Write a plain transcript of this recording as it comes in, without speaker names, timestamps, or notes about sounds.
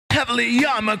heavily,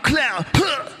 I'm a clown.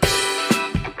 Huh.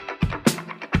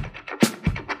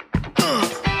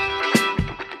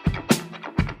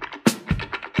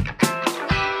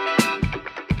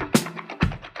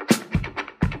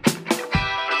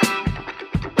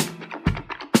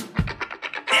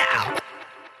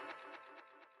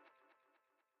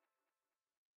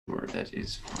 That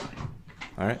is fine.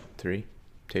 All right, 3,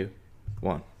 2,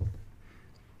 1.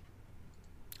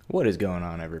 What is going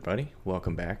on, everybody?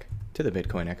 Welcome back to the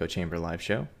Bitcoin Echo Chamber live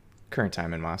show. Current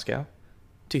time in Moscow,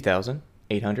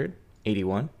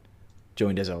 2,881.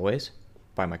 Joined as always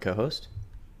by my co-host,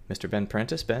 Mr. Ben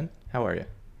Prentice. Ben, how are you?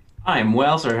 I'm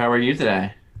well, sir. How are you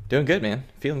today? Doing good, man.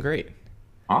 Feeling great.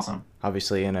 Awesome.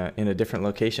 Obviously in a different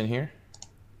location here.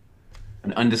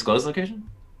 An undisclosed location?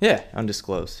 Yeah,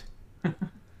 undisclosed.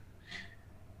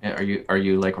 Are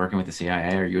you like working with the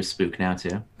CIA? Are you a spook now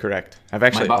too? Correct. I've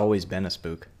actually always been a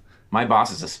spook. My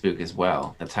boss is a spook as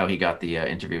well. That's how he got the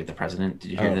interview with the president.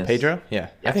 Did you hear this? Pedro? Yeah.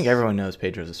 Yes. I think everyone knows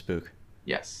Pedro's a spook.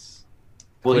 Yes.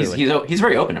 Well, Clearly. he's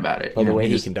very open about it. Well, the way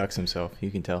he conducts himself, you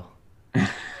can tell.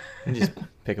 You just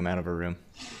pick him out of a room.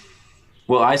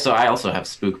 Well, I also have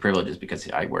spook privileges because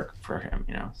I work for him,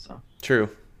 so. True.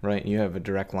 Right. You have a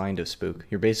direct line to spook.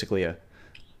 You're basically a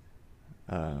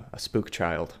spook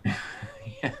child.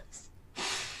 Yes.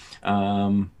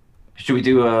 Should we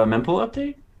do a mempool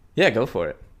update? Yeah, go for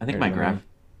it. I think my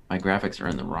graphics are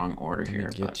in the wrong order here.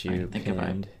 Get you I think if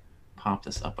I pop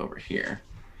this up over here.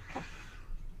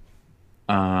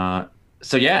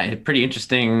 So yeah, pretty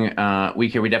interesting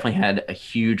week here. We definitely had a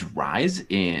huge rise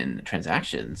in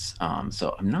transactions.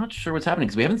 So I'm not sure what's happening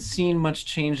because we haven't seen much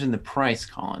change in the price,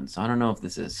 Colin. So I don't know if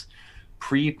this is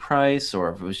pre-price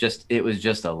or if it was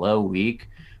just a low week.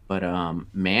 But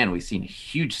man, we've seen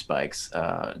huge spikes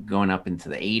going up into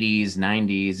the 80s,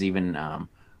 90s, even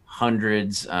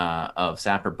hundreds of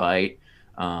sat per byte.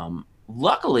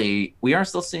 Luckily, we are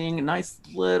still seeing a nice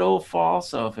little fall.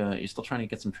 So if you're still trying to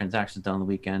get some transactions done on the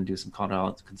weekend, do some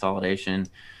consolidation.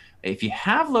 If you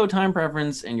have low time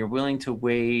preference and you're willing to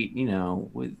wait,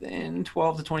 within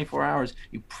 12 to 24 hours,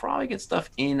 you probably get stuff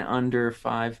in under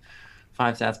five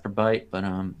sats per byte. But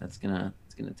it's gonna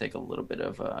take a little bit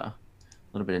of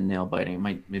nail biting.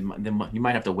 You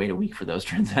might have to wait a week for those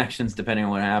transactions, depending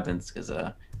on what happens, because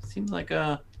it seems like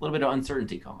a little bit of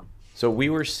uncertainty, Colin. So we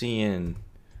were seeing,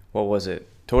 what was it?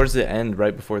 Towards the end,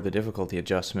 right before the difficulty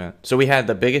adjustment. So we had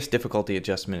the biggest difficulty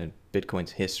adjustment in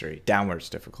Bitcoin's history, downwards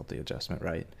difficulty adjustment,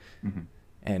 right? Mm-hmm.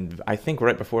 And I think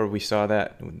right before we saw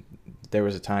that, there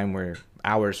was a time where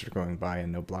hours were going by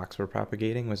and no blocks were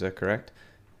propagating. Was that correct?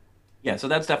 Yeah, so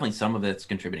that's definitely some of it's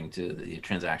contributing to the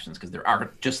transactions because there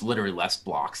are just literally less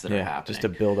blocks that are happening. Just a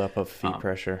buildup of fee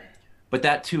pressure. But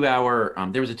that 2 hour,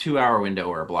 there was a 2 hour window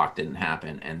where a block didn't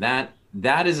happen, and that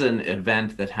is an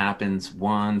event that happens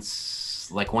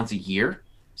once a year.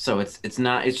 So it's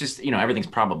just everything's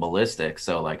probabilistic.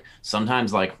 So like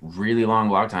sometimes like really long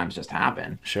block times just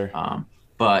happen. Sure.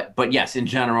 But yes, in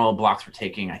general, blocks were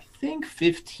taking I think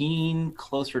 15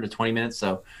 closer to 20 minutes.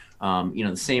 So.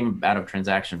 The same amount of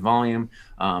transaction volume,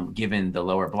 given the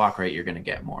lower block rate, you're going to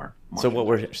get more. So what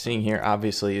we're seeing here,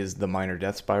 obviously, is the miner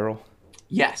death spiral.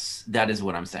 Yes, that is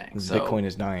what I'm saying. So Bitcoin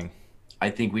is dying. I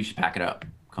think we should pack it up,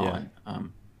 Colin. Yeah.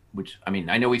 Which, I mean,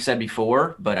 I know we've said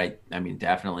before, but I mean,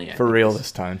 definitely. For real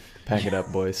this time. Pack it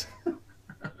up, boys.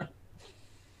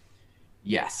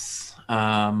 Yes.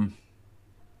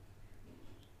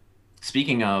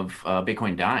 Speaking of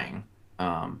Bitcoin dying,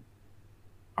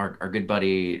 our good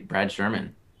buddy Brad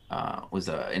Sherman was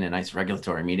in a nice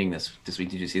regulatory meeting this week.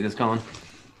 Did you see this, Colin?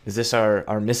 Is this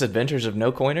our misadventures of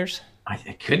no coiners?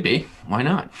 It could be. Why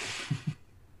not?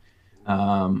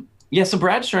 Yeah. So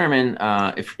Brad Sherman,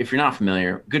 if you're not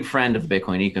familiar, good friend of the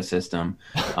Bitcoin ecosystem.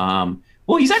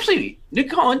 Well, he's actually,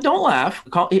 Colin, don't laugh.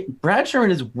 Brad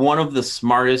Sherman is one of the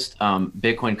smartest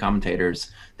Bitcoin commentators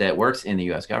that works in the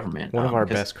U.S. government. One of our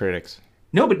best critics.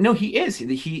 No, he is.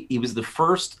 He was the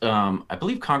first, I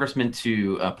believe, congressman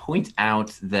to point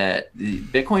out that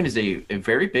Bitcoin is a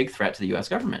very big threat to the U.S.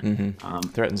 government. Mm-hmm.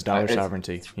 Threatens dollar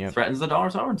sovereignty. Yep. Threatens the dollar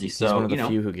sovereignty. So he's one of the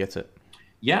few who gets it.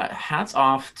 Yeah, hats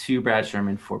off to Brad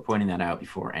Sherman for pointing that out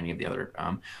before any of the other.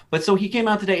 But so he came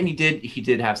out today and he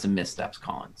did have some missteps,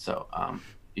 Colin. So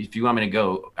if you want me to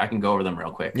go, I can go over them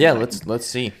real quick. Yeah, let's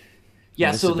see.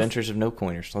 Yeah, so adventures of no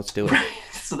coiners. Let's do it. Right.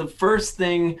 So the first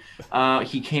thing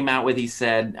he came out with, he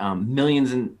said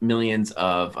millions and millions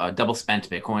of double spent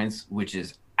Bitcoins, which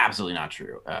is absolutely not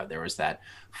true. There was that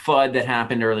FUD that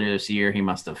happened earlier this year. He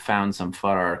must have found some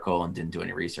FUD article and didn't do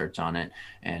any research on it,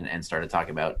 and started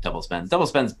talking about double spends. Double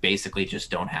spends basically just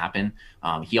don't happen.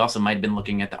 He also might have been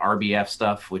looking at the RBF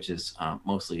stuff, which is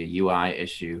mostly a UI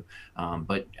issue.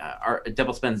 But our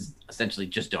double spends essentially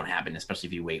just don't happen, especially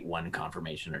if you wait one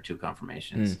confirmation or two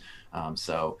confirmations.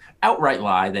 So outright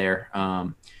lie there.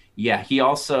 Yeah,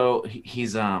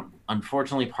 he's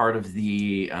unfortunately part of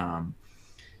the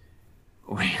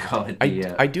what do you call it?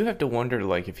 I do have to wonder,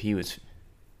 like, if he was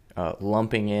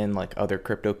lumping in like other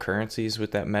cryptocurrencies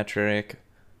with that metric,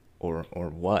 or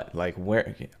what? Like,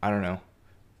 where? I don't know.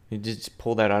 He just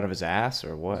pulled that out of his ass,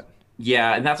 or what?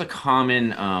 Yeah, and that's a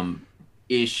common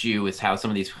issue is how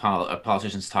some of these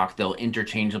politicians talk. They'll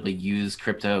interchangeably use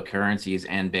cryptocurrencies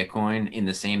and Bitcoin in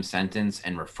the same sentence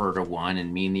and refer to one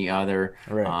and mean the other.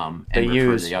 Right. And They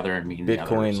refer use to the other and mean the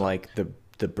other. Bitcoin So, like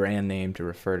the brand name to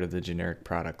refer to the generic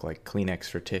product, like Kleenex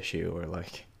for tissue, or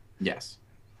like. yes.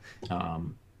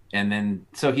 And then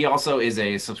so he also is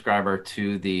a subscriber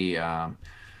to the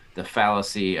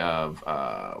fallacy of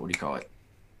what do you call it?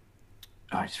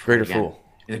 Oh, I just forgot Greater again. fool.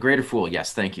 The Greater Fool,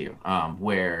 yes, thank you.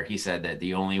 Where he said that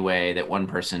the only way that one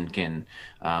person can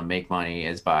make money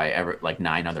is by like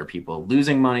 9 other people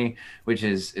losing money, which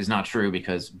is not true,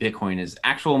 because Bitcoin is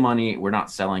actual money. We're not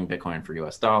selling Bitcoin for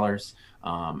US dollars.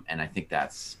 And I think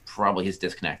that's probably his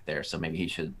disconnect there. So maybe he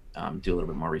should do a little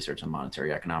bit more research on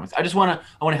monetary economics. I want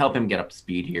to help him get up to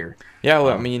speed here. Yeah,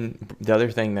 well, I mean, the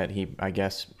other thing that he, I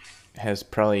guess, has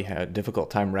probably had a difficult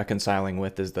time reconciling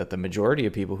with is that the majority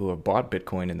of people who have bought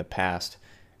Bitcoin in the past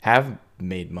have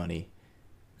made money,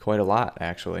 quite a lot,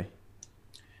 actually.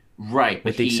 Right.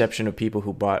 With the exception of people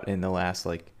who bought in the last,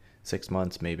 like, 6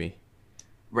 months, maybe.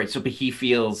 Right. So, but he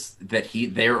feels that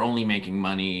they're only making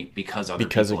money because other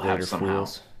people have somehow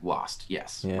lost.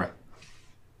 Yes. Yeah. Right.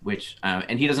 Which,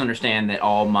 and he doesn't understand that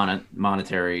all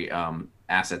monetary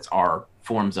assets are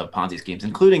forms of Ponzi schemes,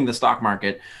 including the stock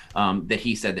market, that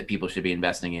he said that people should be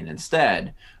investing in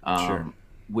instead. Sure.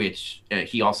 Which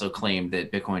he also claimed that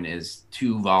Bitcoin is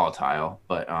too volatile,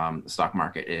 but the stock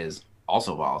market is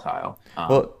also volatile.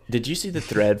 Well, did you see the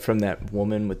thread from that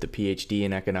woman with the PhD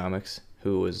in economics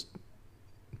who was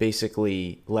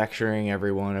basically lecturing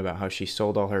everyone about how she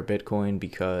sold all her Bitcoin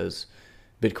because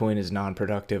Bitcoin is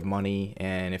non-productive money,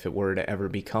 and if it were to ever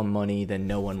become money, then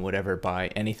no one would ever buy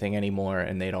anything anymore,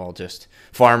 and they'd all just,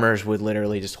 farmers would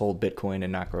literally just hold Bitcoin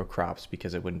and not grow crops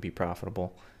because it wouldn't be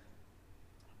profitable.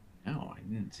 No, I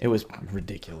didn't. It was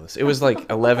ridiculous. It was like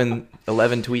 11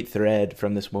 tweet thread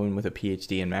from this woman with a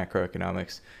PhD in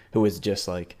macroeconomics who was just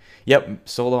like, yep,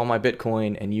 sold all my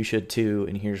Bitcoin and you should too,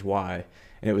 and here's why.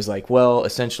 And it was like, well,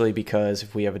 essentially because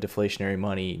if we have a deflationary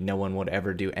money, no one would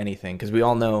ever do anything, because we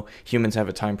all know humans have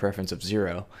a time preference of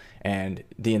 0, and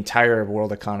the entire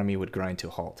world economy would grind to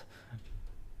a halt.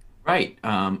 Right.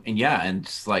 And yeah, and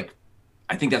just like,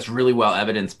 I think that's really well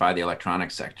evidenced by the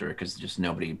electronics sector, because just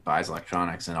nobody buys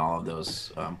electronics, and all of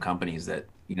those companies that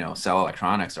sell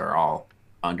electronics are all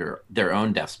under their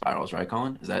own death spirals, right,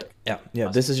 Colin? Is that? Yeah.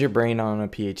 This is your brain on a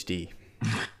PhD.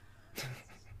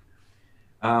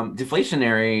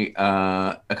 Deflationary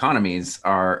economies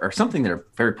are something that are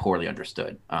very poorly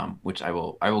understood, which I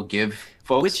will give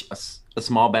folks a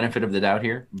small benefit of the doubt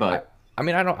here. But I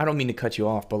mean, I don't mean to cut you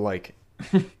off, but like,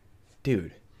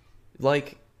 dude,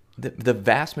 like. The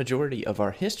vast majority of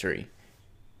our history,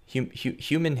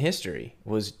 human history,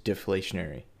 was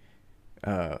deflationary,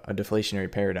 a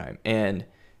deflationary paradigm. And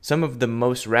some of the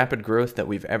most rapid growth that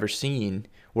we've ever seen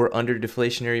were under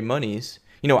deflationary monies.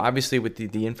 Obviously with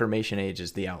the information age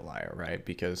is the outlier, right?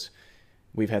 Because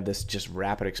we've had this just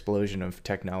rapid explosion of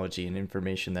technology and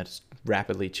information that's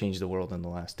rapidly changed the world in the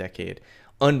last decade.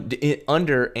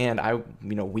 Under, and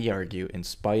we argue, in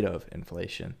spite of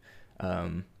inflation.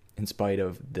 In spite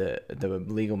of the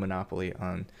legal monopoly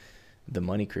on the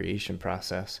money creation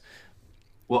process.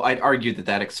 Well, I'd argue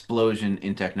that explosion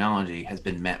in technology has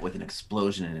been met with an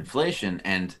explosion in inflation,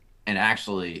 and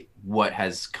actually what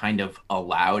has kind of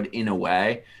allowed, in a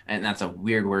way, and that's a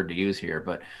weird word to use here,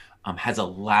 but has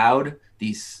allowed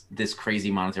this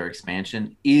crazy monetary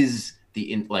expansion is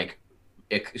the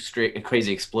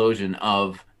crazy explosion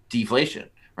of deflation.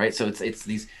 Right. So it's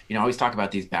these, I always talk about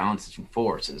these balancing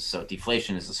forces. So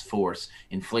deflation is this force,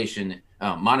 inflation,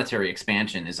 monetary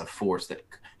expansion is a force that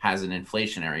has an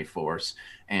inflationary force.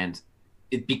 And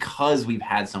because we've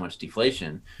had so much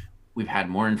deflation, we've had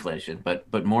more inflation.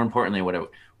 But more importantly,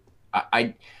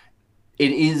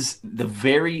 it is the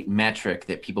very metric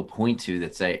that people point to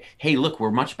that say, hey, look, we're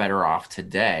much better off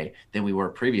today than we were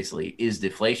previously, is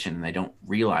deflation. And they don't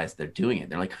realize they're doing it.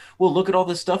 They're like, well, look at all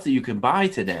this stuff that you can buy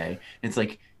today. And it's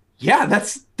like, Yeah,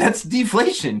 that's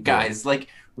deflation, guys. Like,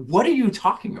 what are you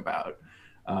talking about?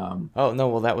 Oh no,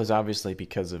 well that was obviously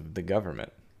because of the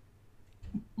government.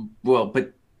 Well,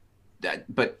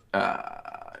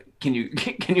 can you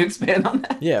can you expand on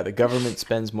that? Yeah, the government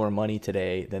spends more money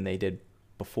today than they did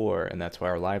before, and that's why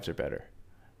our lives are better.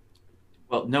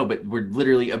 Well, no, but we're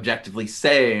literally objectively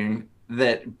saying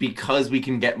that because we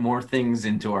can get more things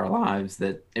into our lives,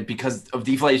 that because of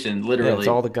deflation, Yeah, it's literally,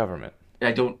 all the government.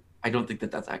 I don't think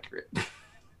that that's accurate.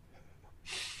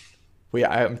 Well, yeah,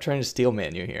 I'm trying to steel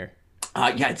man you here.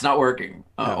 Yeah, it's not working.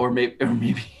 No. Or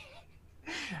maybe.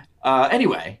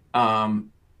 Anyway,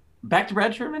 back to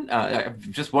Brad Sherman.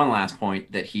 Just one last point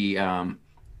that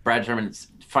Brad Sherman's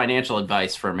financial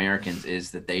advice for Americans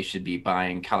is that they should be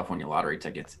buying California lottery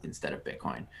tickets instead of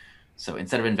Bitcoin. So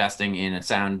instead of investing in a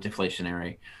sound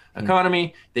deflationary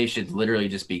economy, they should literally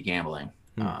just be gambling,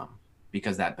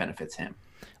 because that benefits him.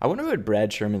 I wonder what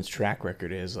Brad Sherman's track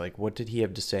record is. Like, what did he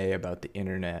have to say about the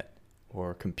internet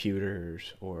or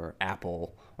computers or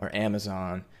Apple or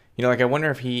Amazon? You know, like I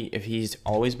wonder if he's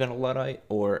always been a Luddite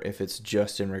or if it's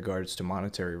just in regards to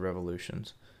monetary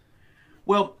revolutions.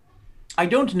 Well, I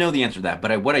don't know the answer to that,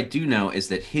 but what I do know is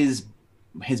that his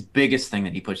biggest thing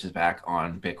that he pushes back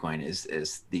on Bitcoin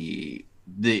is the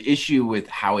issue with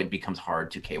how it becomes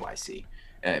hard to KYC.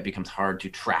 It becomes hard to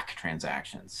track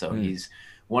transactions. So he's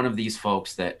one of these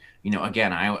folks that, you know,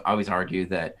 again, I always argue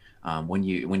that when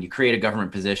you create a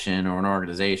government position or an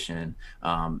organization,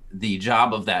 the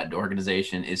job of that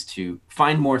organization is to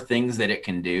find more things that it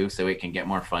can do so it can get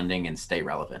more funding and stay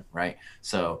relevant, right?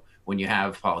 So when you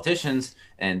have politicians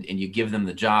and you give them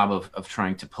the job of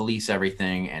trying to police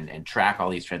everything and track all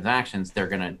these transactions, they're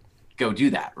going to go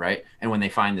do that, right? And when they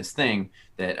find this thing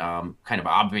that kind of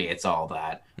obviates all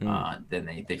that,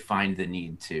 then they find the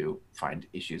need to find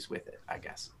issues with it, I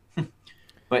guess.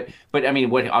 But I mean,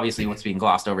 what's being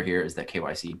glossed over here is that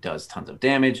KYC does tons of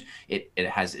damage. It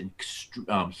has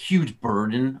a huge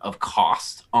burden of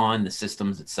cost on the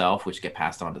systems itself, which get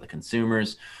passed on to the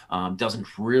consumers. Doesn't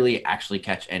really actually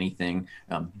catch anything.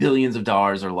 Billions of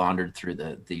dollars are laundered through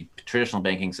the traditional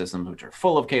banking systems, which are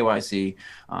full of KYC.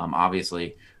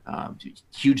 Obviously,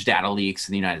 huge data leaks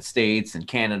in the United States and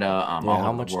Canada. All How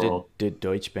over much the world. did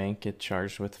Deutsche Bank get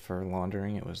charged with for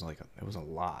laundering? It was a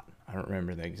lot. I don't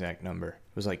remember the exact number.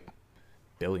 It was like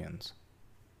billions.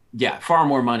 Yeah, far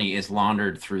more money is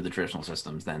laundered through the traditional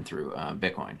systems than through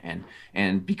Bitcoin,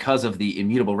 and because of the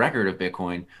immutable record of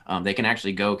Bitcoin, they can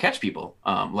actually go catch people,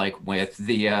 like with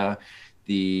the what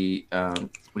do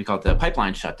you call it, the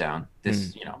pipeline shutdown.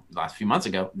 This last few months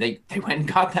ago, they went and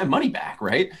got that money back,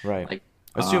 right? Right. Like,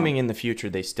 assuming in the future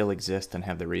they still exist and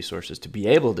have the resources to be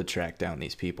able to track down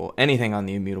these people, anything on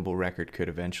the immutable record could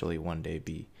eventually one day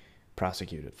be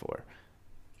prosecuted for.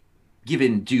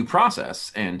 given due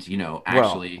process and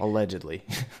actually, well, allegedly.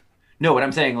 no, what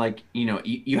I'm saying, like,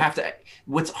 you have to,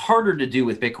 what's harder to do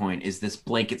with Bitcoin is this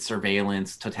blanket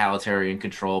surveillance, totalitarian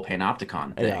control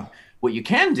panopticon thing. Yeah. What you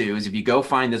can do is if you go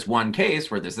find this one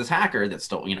case where there's this hacker that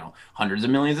stole, hundreds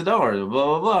of millions of dollars, blah,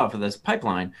 blah, blah, for this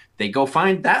pipeline, they go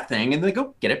find that thing and they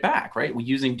go get it back, right?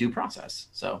 Using due process.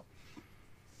 So.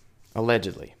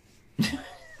 Allegedly.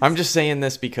 I'm just saying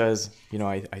this because,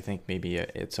 I think maybe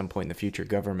at some point in the future,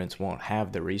 governments won't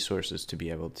have the resources to be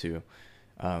able to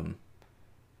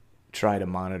try to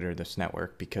monitor this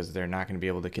network because they're not going to be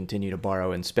able to continue to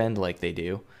borrow and spend like they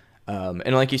do.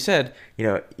 And like you said,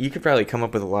 you could probably come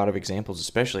up with a lot of examples,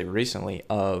 especially recently,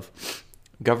 of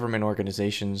government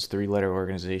organizations, three-letter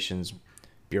organizations,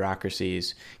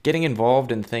 bureaucracies getting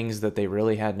involved in things that they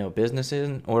really had no business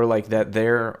in, or like that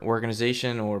their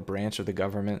organization or branch of the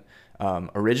government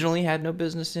originally had no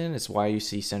business in. It's why you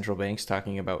see central banks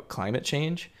talking about climate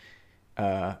change.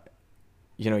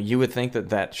 You would think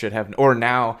that should have, or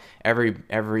now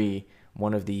every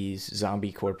one of these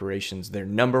zombie corporations, their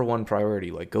number one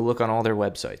priority, like go look on all their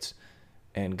websites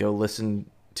and go listen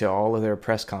to all of their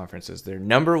press conferences. Their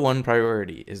number one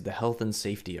priority is the health and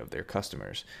safety of their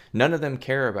customers. None of them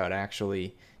care about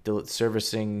actually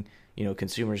servicing,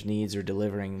 consumers' needs or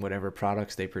delivering whatever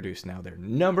products they produce now. Their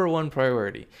number one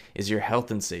priority is your health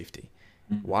and safety.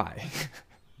 Mm-hmm. Why?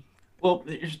 Well,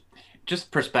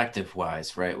 just perspective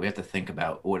wise, right? We have to think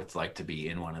about what it's like to be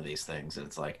in one of these things. And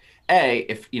it's like,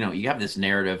 if you have this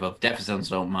narrative of deficits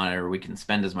don't matter, we can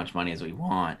spend as much money as we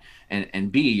want,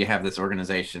 and B, you have this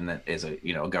organization that is a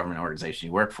government organization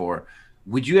you work for.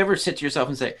 Would you ever sit to yourself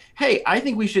and say, hey, I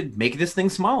think we should make this thing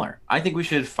smaller. I think we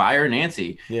should fire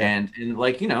Nancy. Yeah. And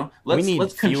let's fewer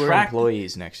contract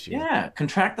employees next year. Yeah,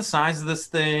 contract the size of this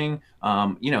thing.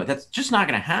 That's just not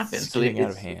going to happen. It's getting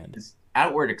out of hand.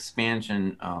 outward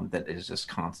expansion that is just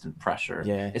constant pressure.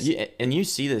 Yeah, and you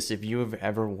see this if you have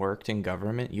ever worked in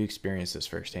government, you experience this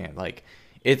firsthand. Like,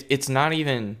 it's not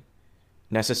even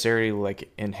necessarily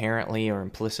like inherently or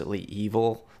implicitly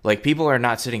evil. Like, people are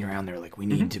not sitting around there like, we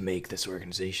need to make this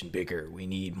organization bigger. We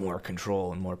need more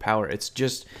control and more power. It's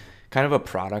just kind of a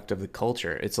product of the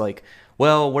culture. It's like,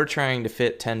 well, we're trying to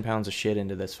fit 10 pounds of shit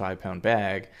into this 5-pound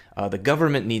bag. The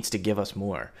government needs to give us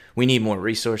more. We need more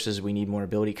resources. We need more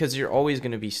ability, because you're always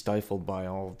going to be stifled by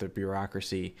all of the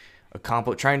bureaucracy,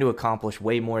 trying to accomplish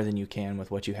way more than you can with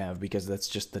what you have, because that's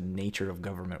just the nature of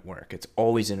government work. It's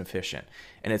always inefficient,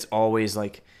 and it's always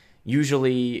like,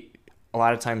 usually a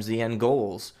lot of times the end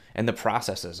goals and the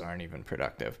processes aren't even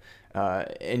productive.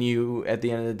 And you, at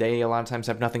the end of the day, a lot of times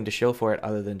have nothing to show for it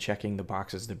other than checking the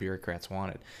boxes the bureaucrats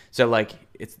wanted. So like,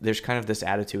 there's kind of this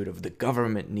attitude of the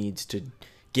government needs to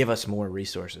give us more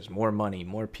resources, more money,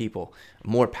 more people,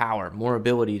 more power, more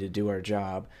ability to do our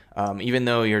job. Even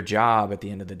though your job at the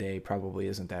end of the day probably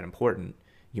isn't that important.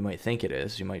 You might think it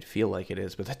is, you might feel like it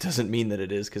is, but that doesn't mean that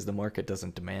it is, because the market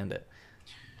doesn't demand it.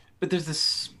 But there's this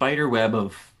spider web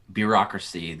of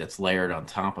bureaucracy that's layered on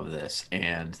top of this,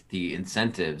 and the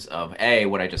incentives of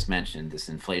what I just mentioned, this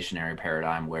inflationary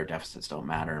paradigm where deficits don't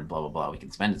matter and blah blah blah. We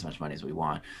can spend as much money as we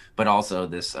want, but also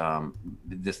this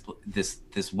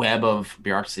web of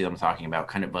bureaucracy that I'm talking about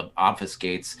kind of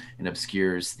obfuscates and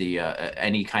obscures the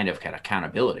any kind of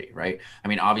accountability, right? I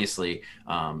mean, obviously,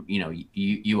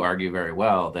 you argue very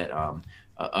well that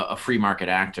a free market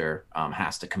actor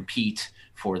has to compete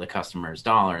for the customer's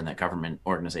dollar, and that government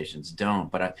organizations don't.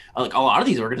 But like, a lot of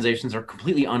these organizations are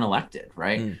completely unelected,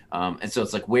 right? And so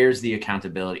it's like, where's the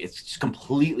accountability? It's just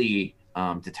completely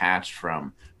detached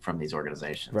from these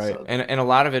organizations, right? So, and a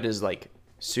lot of it is like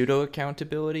pseudo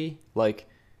accountability. Like,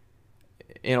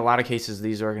 in a lot of cases,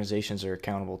 these organizations are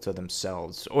accountable to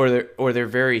themselves, or they're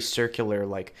very circular.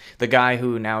 Like, the guy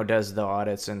who now does the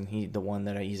audits, and the one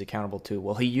that he's accountable to,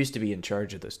 well, he used to be in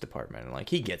charge of this department, and like,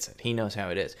 he gets it. He knows how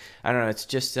it is. I don't know. It's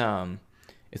just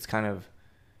it's kind of,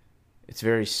 it's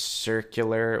very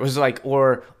circular. It was like,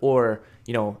 or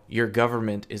your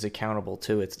government is accountable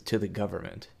to the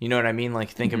government. You know what I mean? Like,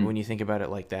 think of, when you think about it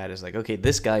like that, is like, okay,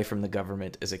 this guy from the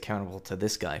government is accountable to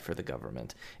this guy for the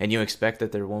government, and you expect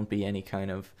that there won't be any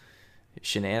kind of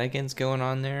shenanigans going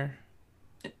on there.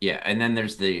 Yeah, and then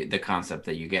there's the concept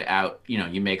that you get out,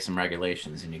 you make some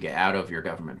regulations and you get out of your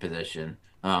government position.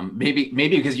 Maybe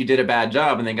because you did a bad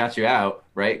job and they got you out,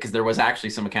 right? Because there was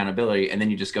actually some accountability, and then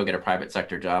you just go get a private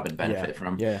sector job and benefit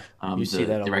from you see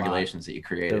that the regulations that you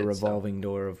created. The revolving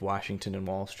door of Washington and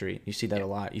Wall Street. You see that a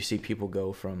lot. You see people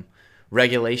go from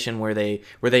regulation where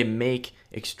they make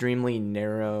extremely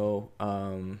narrow,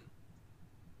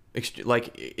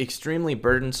 extremely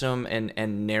burdensome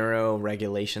and narrow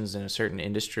regulations in a certain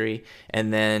industry,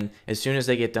 and then as soon as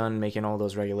they get done making all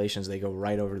those regulations, they go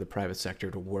right over to the private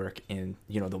sector to work in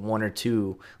the one or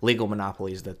two legal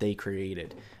monopolies that they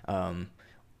created. And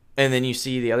then you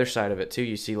see the other side of it too.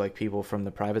 You see like people from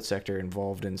the private sector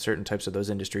involved in certain types of those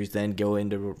industries then go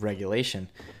into regulation.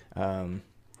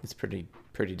 It's pretty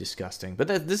disgusting. But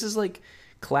this is like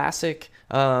classic.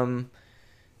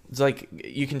 It's like,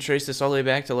 you can trace this all the way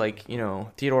back to like,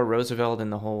 Theodore Roosevelt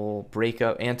and the whole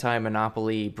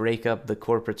anti-monopoly, break up the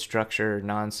corporate structure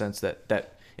nonsense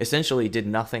that essentially did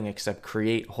nothing except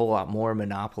create a whole lot more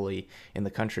monopoly in the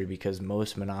country, because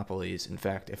most monopolies, in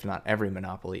fact, if not every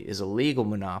monopoly, is a legal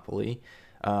monopoly.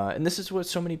 And this is what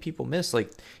so many people miss.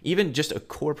 Like, even just a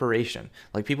corporation,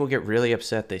 like, people get really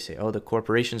upset. They say, oh, the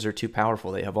corporations are too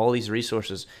powerful. They have all these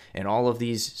resources and all of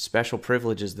these special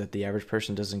privileges that the average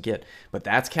person doesn't get. But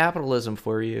that's capitalism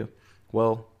for you.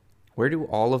 Well, where do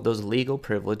all of those legal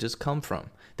privileges come from?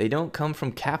 They don't come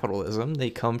from capitalism. They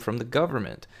come from the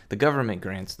government. The government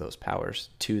grants those powers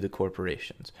to the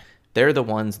corporations. They're the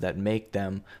ones that make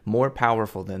them more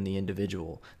powerful than the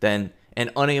individual, and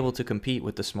unable to compete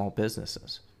with the small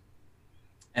businesses.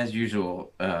 As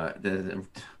usual, the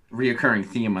reoccurring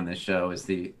theme on this show is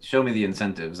show me the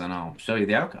incentives and I'll show you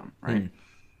the outcome, right?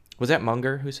 Was that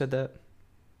Munger who said that?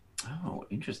 Oh,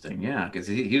 interesting. Yeah, because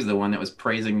he was the one that was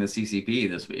praising the CCP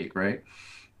this week, right?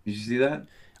 Did you see that?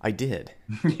 I did.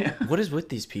 Yeah. What is with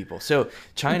these people? So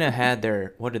China had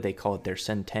their, what did they call it? Their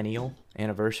centennial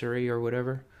anniversary or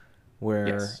whatever, where,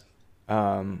 yes.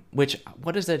 Which,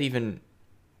 what does that even,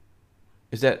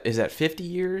 is that 50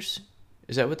 years?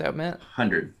 Is that what that meant?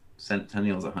 100.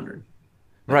 Centennial's 100.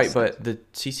 Right, but the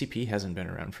CCP hasn't been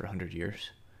around for 100 years,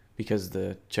 because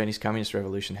the Chinese Communist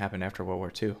Revolution happened after World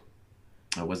War II.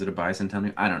 Oh, was it a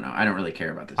bicentennial? I don't know. I don't really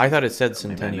care about this. I thought it said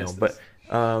centennial, but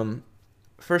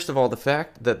first of all, the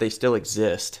fact that they still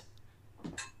exist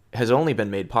has only been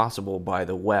made possible by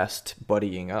the West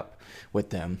buddying up with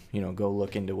them. Go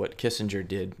look into what Kissinger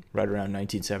did right around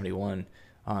 1971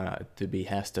 on the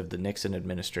behest of the Nixon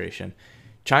administration.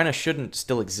 China shouldn't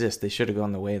still exist. They should have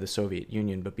gone the way of the Soviet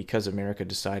Union, but because America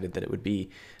decided that it would be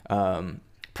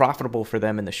profitable for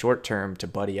them in the short term to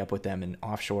buddy up with them and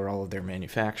offshore all of their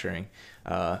manufacturing,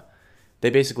 they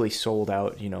basically sold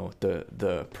out,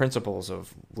 the principles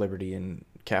of liberty and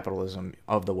capitalism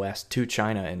of the West to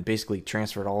China and basically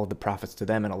transferred all of the profits to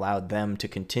them and allowed them to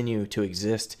continue to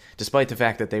exist despite the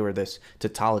fact that they were this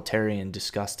totalitarian,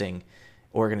 disgusting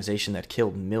organization that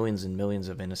killed millions and millions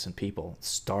of innocent people,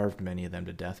 starved many of them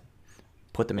to death,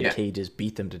 put them in cages,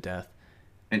 beat them to death.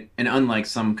 And unlike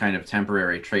some kind of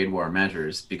temporary trade war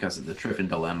measures, because of the Triffin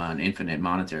dilemma and infinite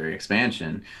monetary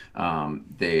expansion,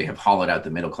 they have hollowed out the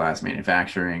middle class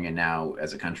manufacturing, and now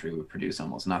as a country we produce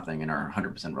almost nothing and are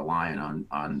 100% reliant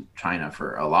on China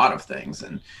for a lot of things,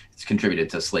 and it's contributed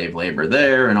to slave labor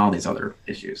there and all these other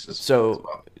issues.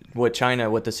 So what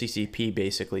the CCP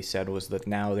basically said was that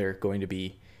now they're going to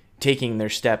be taking their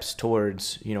steps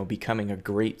towards, becoming a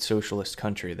great socialist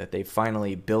country, that they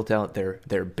finally built out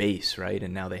their base, right?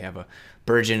 And now they have a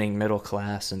burgeoning middle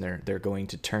class, and they're going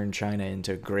to turn China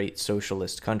into a great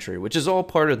socialist country, which is all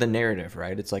part of the narrative,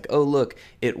 right? It's like, oh, look,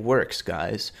 it works,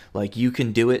 guys. Like, you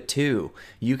can do it too.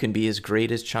 You can be as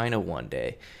great as China one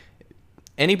day.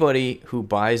 Anybody who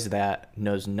buys that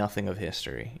knows nothing of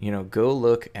history. Go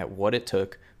look at what it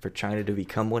took for China to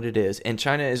become what it is. And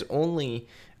China is only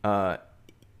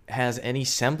has any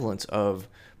semblance of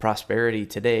prosperity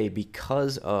today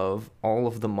because of all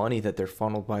of the money that they're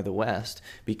funneled by the West,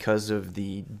 because of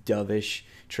the dovish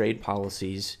trade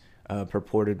policies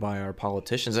purported by our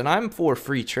politicians. And I'm for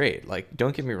free trade. Like,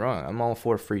 don't get me wrong, I'm all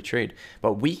for free trade.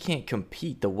 But we can't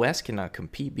compete. The West cannot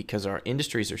compete because our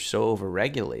industries are so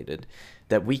overregulated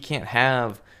that we can't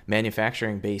have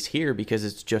manufacturing base here because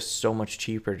it's just so much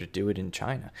cheaper to do it in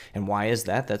China. And why is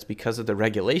that? That's because of the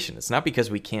regulation. It's not because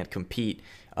we can't compete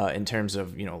in terms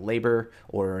of labor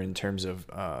or in terms of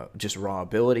just raw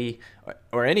ability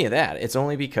or any of that. It's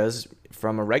only because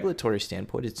from a regulatory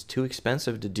standpoint, it's too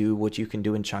expensive to do what you can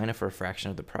do in China for a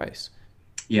fraction of the price.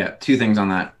 Yeah, two things on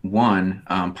that. One,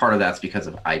 part of that's because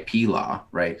of IP law,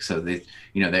 right? So they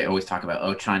always talk about,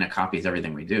 oh, China copies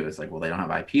everything we do. It's like, well, they don't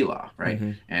have IP law, right?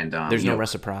 Mm-hmm. And there's no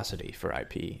reciprocity for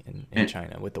IP in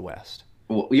China with the West.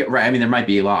 Well, yeah, right. I mean, there might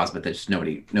be laws, but there's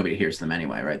nobody adheres to them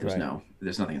anyway, right? There's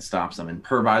nothing that stops them. And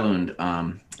Per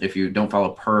Bylund, if you don't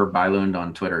follow Per Bylund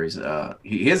on Twitter,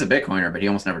 he is a Bitcoiner, but he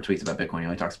almost never tweets about Bitcoin. He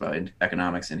only talks about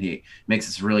economics, and he makes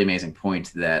this really amazing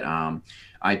point that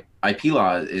IP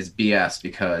law is BS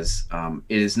because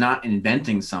it is not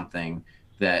inventing something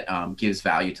that gives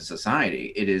value to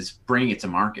society. It is bringing it to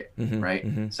market, right?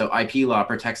 Mm-hmm. So IP law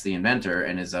protects the inventor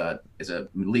and is a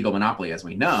legal monopoly, as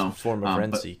we know. It's a form of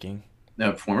rent seeking.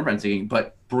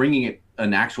 But bringing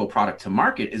an actual product to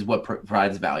market is what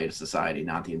provides value to society,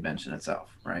 not the invention itself,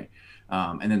 right?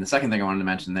 And then the second thing I wanted to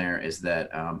mention there is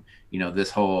that this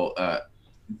whole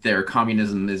their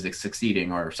communism is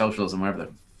succeeding, or socialism, whatever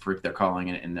the freak they're calling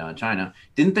it in China.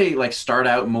 Didn't they start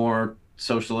out more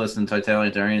socialist and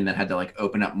totalitarian, and then had to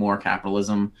open up more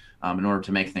capitalism in order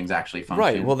to make things actually function?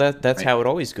 Right. Well, that's how it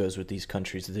always goes with these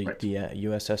countries. The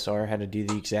USSR had to do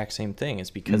the exact same thing. It's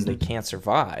because they can't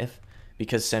survive,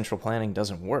 because central planning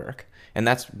doesn't work. And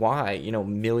that's why,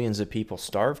 millions of people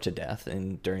starved to death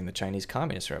during the Chinese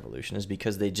Communist Revolution, is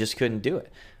because they just couldn't do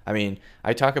it. I mean,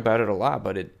 I talk about it a lot,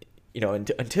 but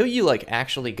until you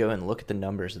actually go and look at the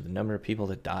numbers of the number of people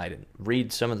that died and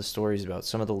read some of the stories about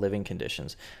some of the living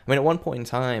conditions. I mean, at one point in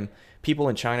time, people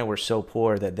in China were so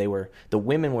poor that the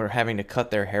women were having to cut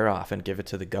their hair off and give it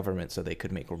to the government so they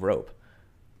could make rope.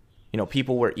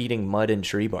 People were eating mud and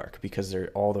tree bark because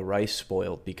all the rice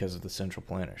spoiled because of the central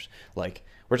planners.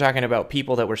 We're talking about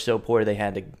people that were so poor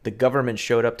the government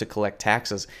showed up to collect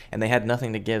taxes and they had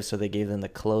nothing to give, so they gave them the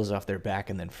clothes off their back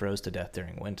and then froze to death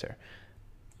during winter.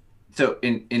 So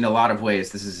in a lot of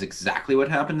ways, this is exactly what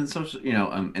happened in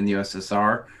in the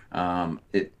USSR.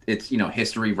 It's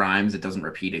history rhymes. It doesn't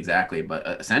repeat exactly, but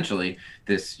essentially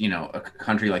this, a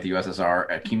country like the USSR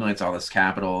accumulates all this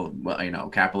capital. Well,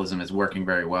 capitalism is working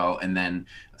very well. And then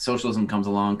socialism comes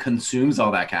along, consumes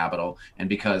all that capital. And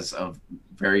because of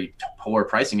very poor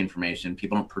pricing information,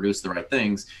 people don't produce the right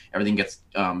things. Everything gets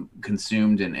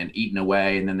consumed and eaten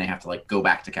away, and then they have to go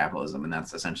back to capitalism. And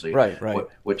that's essentially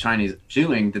what China's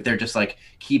doing, that they're just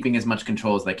keeping as much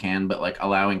control as they can, but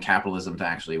allowing capitalism to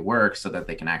actually work so that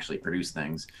they can actually produce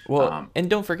things. Well, and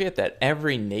don't forget that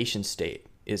every nation state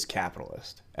is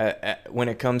capitalist. When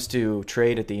it comes to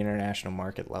trade at the international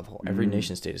market level, every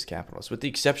nation state is capitalist, with the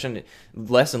exception,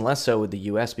 less and less so with the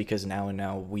U.S. because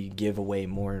now we give away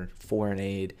more foreign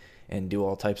aid and do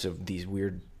all types of these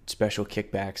weird special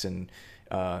kickbacks and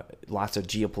lots of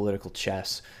geopolitical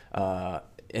chess.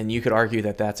 And you could argue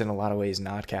that that's in a lot of ways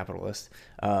not capitalist.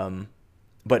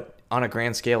 But on a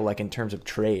grand scale, like in terms of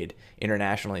trade,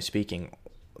 internationally speaking,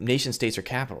 nation states are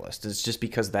capitalist. It's just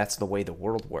because that's the way the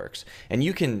world works. And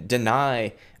you can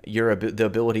deny the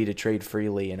ability to trade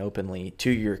freely and openly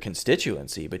to your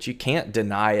constituency, but you can't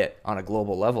deny it on a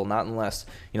global level, not unless,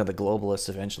 the globalists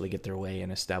eventually get their way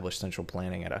and establish central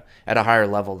planning at a higher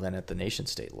level than at the nation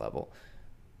state level.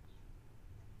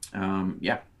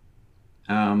 Yeah.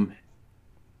 And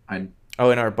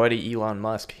our buddy Elon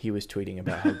Musk, he was tweeting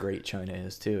about how great China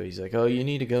is too. He's like, "Oh, you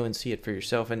need to go and see it for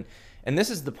yourself." And this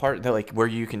is the part that, like, where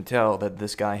you can tell that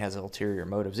this guy has ulterior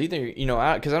motives. Either,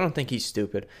 because I don't think he's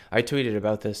stupid. I tweeted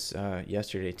about this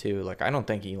yesterday too. Like, I don't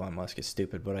think Elon Musk is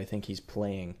stupid, but I think he's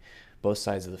playing both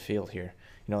sides of the field here.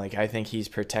 I think he's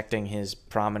protecting his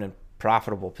prominent,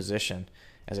 profitable position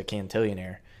as a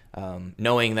cantillionaire,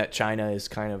 knowing that China is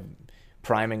kind of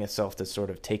priming itself to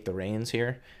sort of take the reins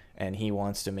here. And he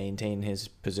wants to maintain his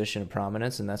position of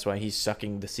prominence, and that's why he's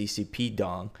sucking the CCP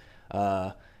dong.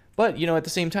 But, at the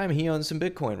same time, he owns some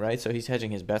Bitcoin, right? So he's hedging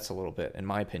his bets a little bit, in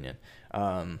my opinion.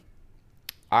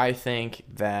 I think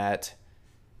that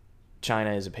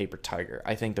China is a paper tiger.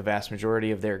 I think the vast majority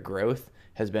of their growth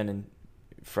has been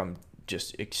from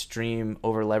just extreme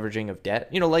over-leveraging of debt,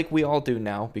 like we all do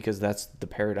now, because that's the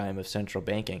paradigm of central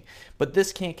banking. But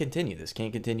this can't continue. This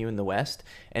can't continue in the West,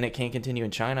 and it can't continue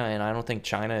in China, and I don't think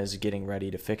China is getting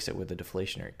ready to fix it with a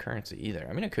deflationary currency either.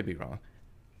 I mean, it could be wrong.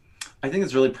 I think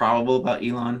it's really probable about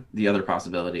Elon. The other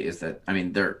possibility is that,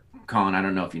 Colin, I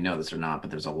don't know if you know this or not, but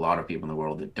there's a lot of people in the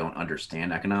world that don't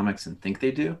understand economics and think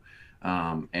they do.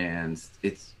 And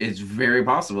it's very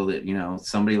possible that,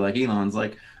 somebody like Elon's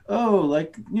like,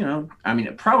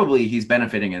 probably he's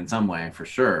benefiting in some way for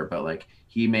sure, but like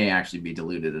he may actually be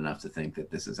deluded enough to think that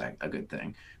this is a good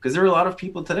thing. Because there are a lot of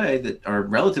people today that are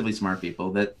relatively smart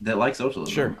people that like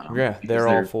socialism. Sure, yeah, they're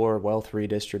all for wealth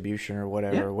redistribution or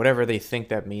whatever they think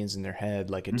that means in their head.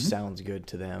 Like it sounds good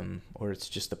to them, or it's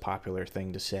just a popular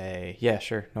thing to say. Yeah,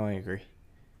 sure, no, I agree.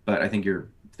 But I think your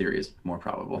theory is more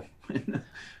probable,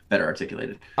 better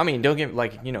articulated. I mean, don't get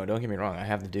me wrong. I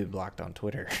have the dude blocked on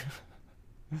Twitter.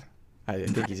 I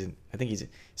think he's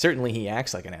certainly he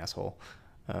acts like an asshole.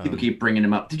 People keep bringing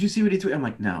him up. Did you see what he tweeted? I'm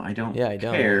like, no, I don't. Yeah, I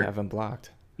don't. Care. I have him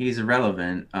blocked. He's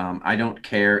irrelevant. I don't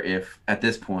care if at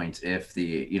this point, if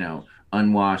the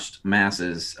unwashed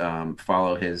masses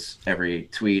follow his every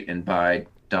tweet and buy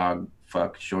dog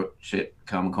fuck short shit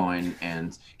cum coin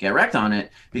and get wrecked on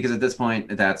it, because at this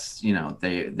point that's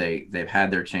they've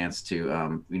had their chance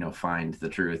to find the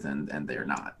truth and they're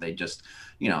not. They just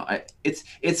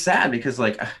it's sad because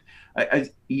like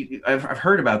I've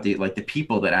heard about the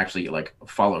people that actually like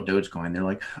follow Dogecoin. They're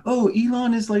like, oh,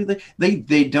 Elon is like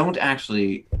they don't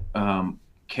actually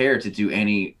care to do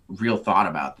any real thought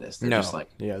about this. They're just like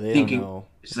they thinking don't know.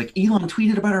 It's like Elon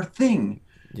tweeted about our thing.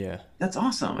 Yeah, that's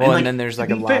awesome. Well, and then there's like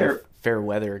a lot of fair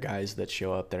weather guys that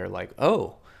show up that are like,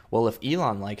 oh, well, if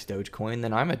Elon likes Dogecoin,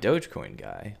 then I'm a Dogecoin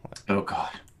guy. Oh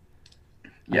God.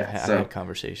 Yeah, I've had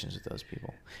conversations with those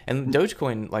people, and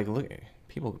Dogecoin, like, look,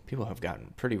 people have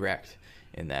gotten pretty wrecked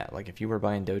in that. Like, if you were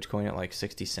buying Dogecoin at like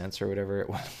 60 cents or whatever it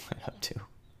went up to.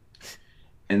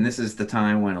 And this is the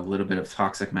time when a little bit of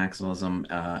toxic maximalism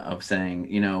of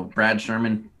saying, Brad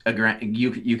Sherman,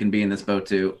 you can be in this boat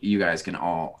too. You guys can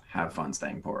all have fun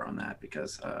staying poor on that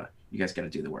because you guys got to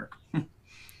do the work.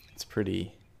 It's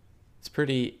pretty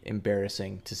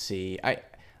embarrassing to see.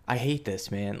 I hate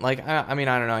this, man. Like, I mean,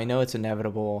 I don't know. I know it's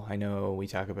inevitable. I know we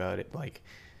talk about it, like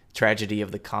tragedy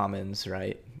of the commons,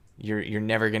 right? You're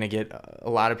never gonna get a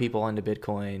lot of people into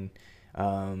Bitcoin.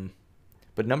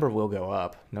 But number will go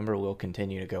up. Number will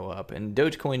continue to go up. And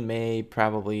Dogecoin may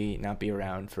probably not be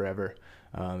around forever.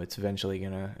 It's eventually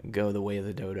going to go the way of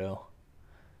the dodo.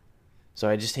 So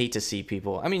I just hate to see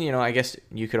people. I mean, I guess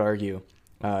you could argue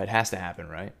it has to happen,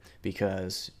 right?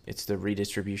 Because it's the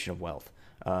redistribution of wealth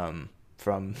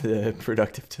from the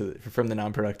non-productive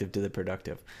to the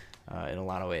productive in a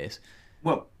lot of ways.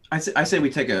 Well, I say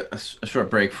we take a short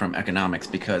break from economics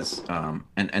because,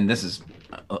 and this is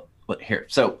here.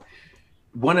 So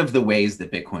one of the ways that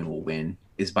Bitcoin will win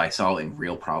is by solving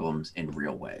real problems in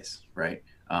real ways, right?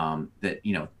 That,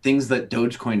 things that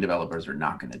Dogecoin developers are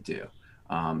not going to do.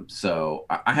 So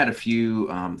I had a few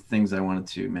things I wanted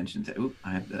to mention.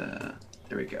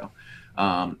 There we go.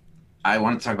 I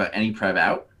wanted to talk about AnyPrev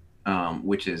out,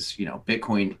 which is,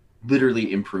 Bitcoin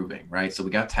literally improving, right? So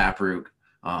we got Taproot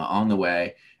on the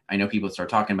way. I know people start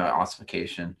talking about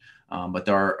ossification, but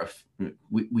there are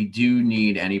we do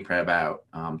need AnyPrev out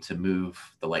to move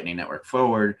the Lightning Network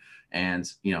forward,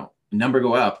 and number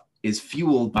go up is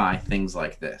fueled by things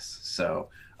like this. So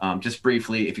just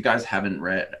briefly, if you guys haven't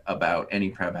read about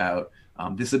AnyPrev out,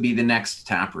 this would be the next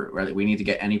Taproot, right? We need to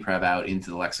get AnyPrev out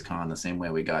into the lexicon the same way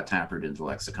we got Taproot into the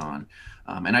lexicon.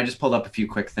 And I just pulled up a few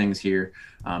quick things here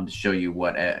to show you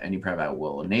what AnyPrev out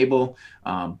will enable.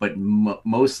 But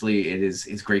mostly it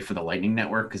is great for the Lightning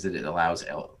Network because it allows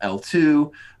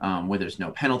L2 where there's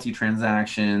no penalty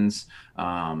transactions.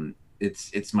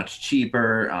 It's much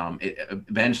cheaper. It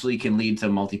eventually can lead to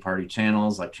multi-party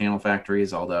channels like channel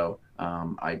factories, although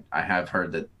I have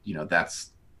heard that that's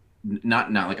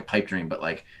not like a pipe dream, but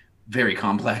like very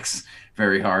complex,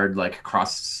 very hard, like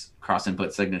cross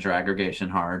input signature aggregation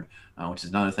hard, which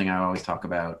is another thing I always talk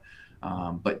about.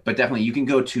 But definitely you can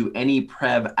go to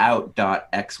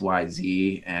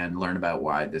anyprevout.xyz and learn about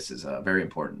why this is very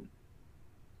important.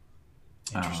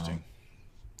 Interesting.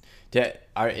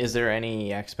 Is there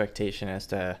any expectation as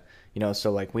to,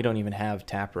 so like we don't even have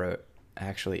Taproot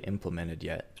actually implemented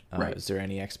yet. Right. Is there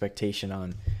any expectation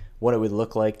on what it would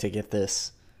look like to get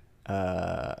this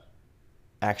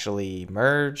actually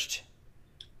merged?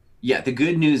 Yeah, the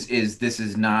good news is this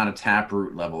is not a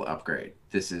Taproot level upgrade.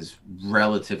 This is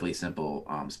relatively simple,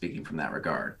 speaking from that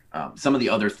regard. Some of the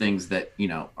other things that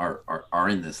are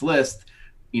in this list,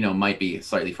 might be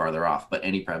slightly farther off, but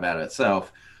AnyPrev out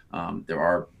itself, there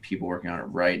are people working on it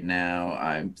right now.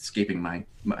 I'm escaping I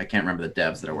can't remember the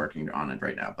devs that are working on it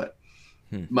right now, but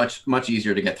much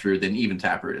easier to get through than even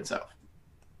Taproot itself,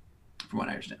 from what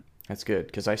I understand. That's good,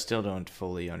 because I still don't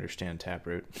fully understand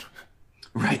Taproot.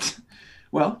 Right.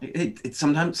 Well, it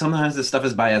sometimes this stuff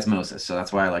is by osmosis, so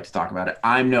that's why I like to talk about it.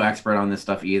 I'm no expert on this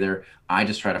stuff either. I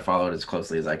just try to follow it as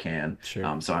closely as I can.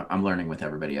 Sure. So I'm learning with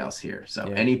everybody else here. So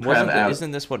AnyPrev out.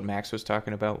 Isn't this what Max was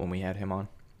talking about when we had him on?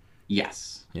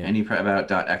 Yes. Yeah.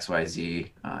 AnyPrevout.xyz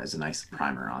is a nice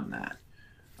primer on that.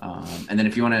 And then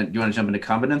if you want to jump into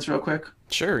covenants real quick.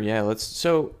 Sure. Yeah.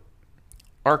 So,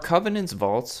 are covenants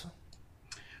vaults?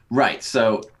 Right.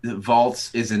 So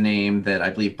vaults is a name that I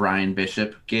believe Brian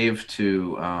Bishop gave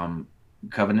to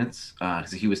covenants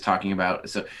because he was talking about.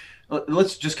 So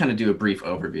let's just kind of do a brief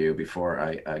overview before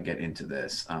I get into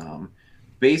this.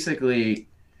 Basically,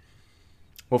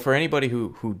 well, for anybody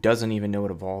who doesn't even know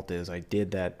what a vault is, I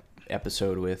did that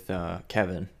episode with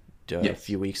Kevin a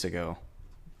few weeks ago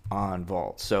on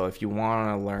vaults. So if you want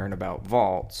to learn about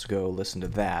vaults, go listen to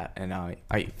that. And I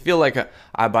feel like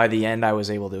by the end I was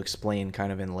able to explain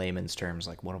kind of in layman's terms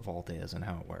like what a vault is and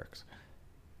how it works.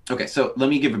 Okay, so let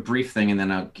me give a brief thing, and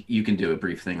then you can do a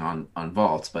brief thing on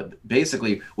vaults. But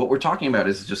basically, what we're talking about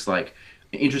is just like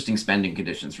interesting spending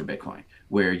conditions for Bitcoin,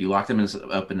 where you lock them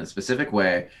up in a specific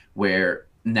way, where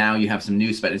now you have some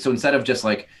new spending. So instead of just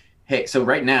like, hey, so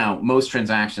right now most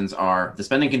transactions the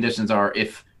spending conditions are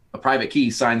if a private key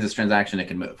signs this transaction, it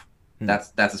can move.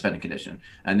 That's a spending condition.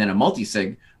 And then a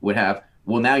multi-sig would have,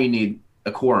 well, now you need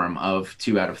a quorum of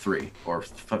 2 out of 3 or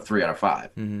 3 out of 5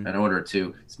 in order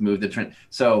to move the trend.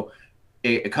 So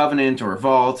a covenant or a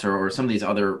vault or some of these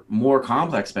other more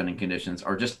complex spending conditions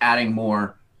are just adding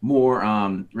more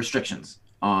restrictions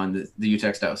on the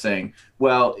UTXO, saying,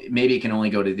 well, maybe it can only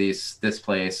go to this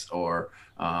place or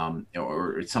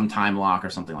some time lock or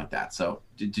something like that. So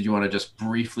did you want to just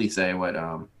briefly say what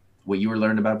you were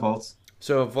learned about vaults?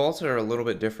 So vaults are a little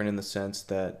bit different in the sense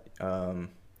that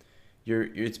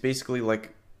it's basically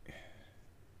like,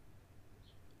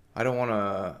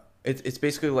 it's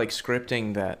basically like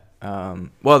scripting that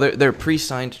well, they're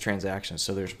pre-signed transactions.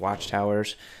 So there's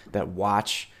watchtowers that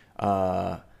watch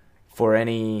for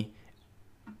any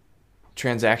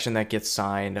transaction that gets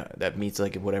signed that meets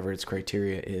like whatever its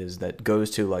criteria is, that goes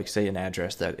to like say an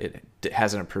address that it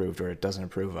hasn't approved or it doesn't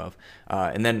approve of,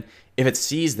 and then if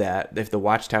the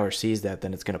watchtower sees that,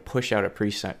 then it's going to push out a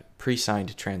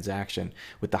pre-signed transaction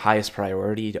with the highest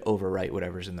priority to overwrite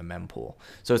whatever's in the mempool.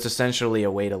 So it's essentially a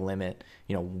way to limit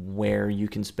where you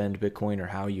can spend Bitcoin or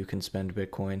how you can spend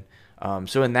Bitcoin.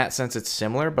 So in that sense it's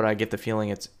similar, but I get the feeling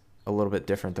it's a little bit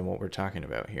different than what we're talking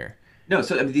about here. No,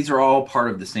 so these are all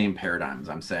part of the same paradigms.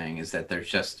 I'm saying is that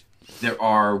there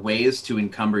are ways to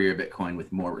encumber your Bitcoin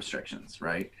with more restrictions,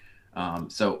 right?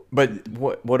 But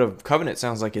what a covenant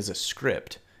sounds like is a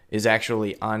script, is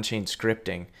actually on-chain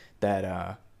scripting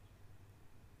that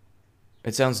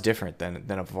it sounds different than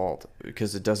a vault,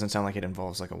 because it doesn't sound like it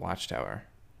involves like a watchtower.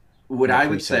 What I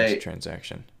would say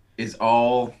transaction is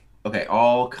all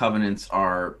covenants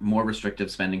are more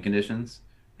restrictive spending conditions,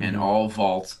 and all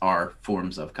vaults are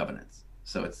forms of covenants.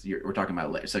 So we're talking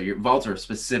about layers. So your vaults are a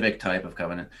specific type of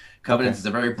covenant. Covenants is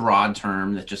a very broad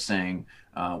term that's just saying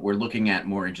we're looking at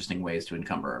more interesting ways to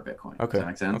encumber our Bitcoin. Okay. Does that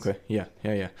make sense? Okay.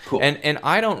 Yeah. Cool. And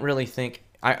I don't really think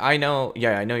I know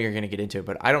you're going to get into it,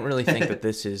 but I don't really think that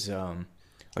this is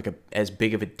like as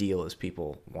big of a deal as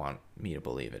people want me to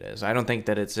believe it is. I don't think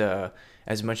that it's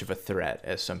as much of a threat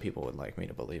as some people would like me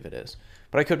to believe it is.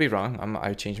 But I could be wrong.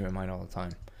 I change my mind all the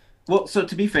time. Well, so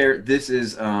to be fair, this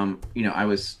is, I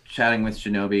was chatting with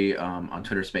Shinobi on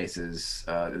Twitter Spaces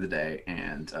the other day,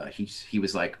 and he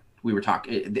was like, we were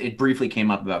talking, it briefly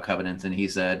came up about covenants, and he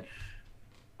said,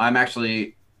 I'm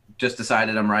actually just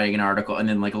decided I'm writing an article, and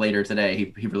then like later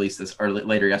today, he released this, or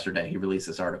later yesterday, he released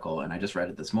this article, and I just read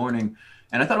it this morning,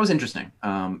 and I thought it was interesting.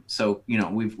 So,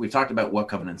 we've talked about what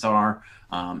covenants are,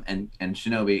 and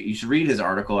Shinobi, you should read his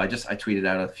article. I tweeted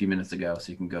out a few minutes ago,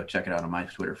 so you can go check it out on my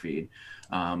Twitter feed.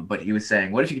 But he was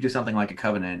saying, what if you could do something like a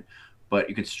covenant, but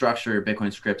you could structure your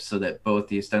Bitcoin scripts so that both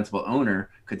the ostensible owner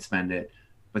could spend it,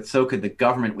 but so could the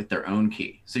government with their own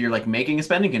key. So you're like making a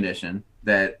spending condition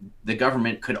that the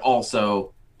government could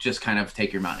also just kind of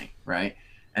take your money, right?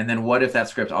 And then what if that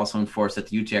script also enforced that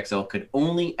the UTXO could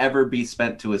only ever be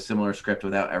spent to a similar script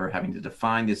without ever having to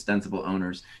define the ostensible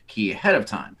owner's key ahead of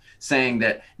time, saying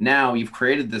that now you've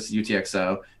created this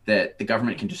UTXO that the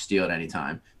government can just steal at any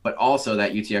time, but also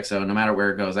that UTXO, no matter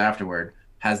where it goes afterward,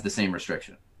 has the same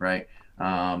restriction, right?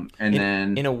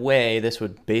 In a way, this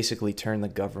would basically turn the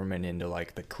government into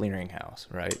like the clearinghouse,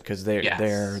 right? Because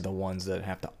they're the ones that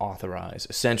have to authorize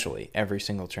essentially every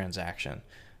single transaction.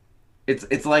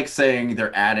 It's like saying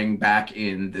they're adding back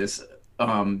in this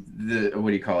what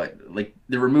do you call it? Like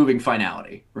they're removing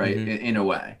finality, right? Mm-hmm. In a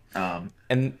way.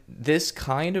 And this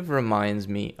kind of reminds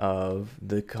me of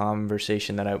the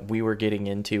conversation that we were getting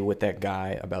into with that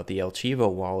guy about the El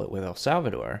Chivo wallet with El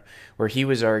Salvador, where he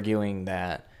was arguing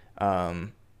that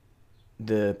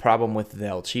the problem with the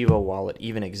El Chivo wallet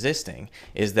even existing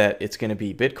is that it's going to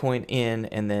be Bitcoin in,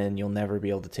 and then you'll never be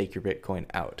able to take your Bitcoin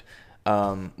out.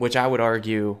 Which I would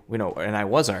argue, and I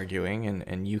was arguing,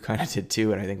 and you kind of did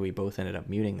too, and I think we both ended up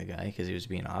muting the guy because he was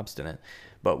being obstinate.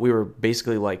 But we were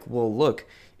basically like, well, look,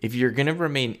 if you're going to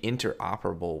remain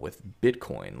interoperable with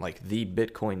Bitcoin, like the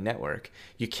Bitcoin network,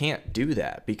 you can't do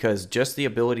that, because just the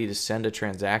ability to send a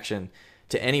transaction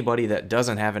to anybody that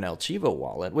doesn't have an El Chivo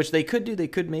wallet, which they could do, they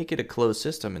could make it a closed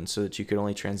system and so that you could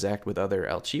only transact with other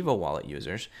El Chivo wallet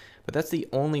users. But that's the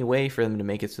only way for them to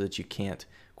make it so that you can't,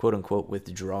 quote unquote,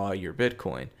 withdraw your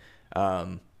Bitcoin.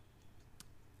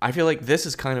 I feel like this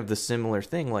is kind of the similar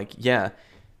thing. Like, yeah,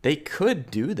 they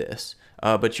could do this,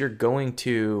 but you're going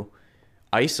to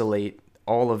isolate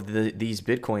all of these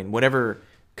Bitcoin, whatever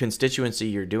constituency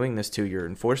you're doing this to, you're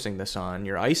enforcing this on,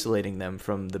 you're isolating them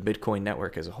from the Bitcoin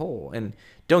network as a whole. And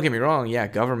don't get me wrong, yeah,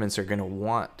 governments are going to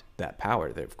want that power.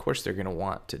 Of course, they're going to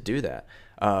want to do that.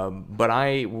 But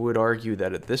I would argue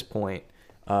that at this point,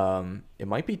 it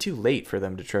might be too late for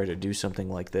them to try to do something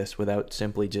like this without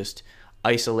simply just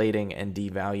isolating and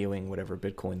devaluing whatever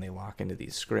Bitcoin they lock into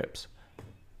these scripts.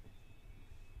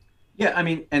 Yeah, I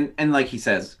mean, and like he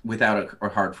says, without a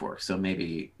hard fork. So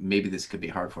maybe this could be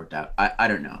hard forked out. I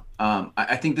don't know.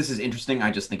 I think this is interesting. I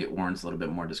just think it warrants a little bit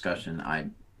more discussion.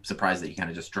 I'm surprised that he kind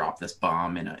of just dropped this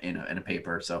bomb in a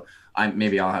paper. So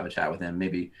maybe I'll have a chat with him.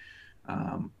 Maybe.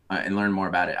 And learn more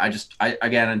about it. I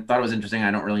thought it was interesting.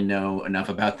 I don't really know enough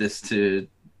about this to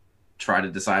try to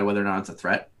decide whether or not it's a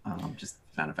threat. Just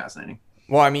found it fascinating.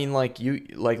 Well, I mean,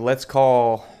 let's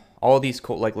call all these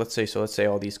let's say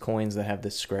all these coins that have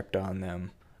this script on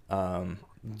them,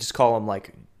 just call them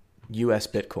like U.S.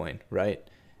 Bitcoin, right?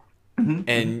 Mm-hmm.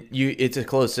 And it's a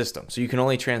closed system, so you can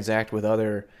only transact with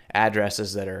other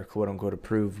addresses that are quote unquote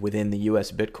approved within the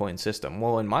US Bitcoin system.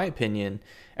 Well, in my opinion,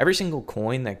 every single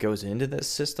coin that goes into this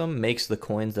system makes the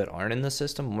coins that aren't in the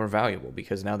system more valuable,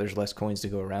 because now there's less coins to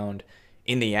go around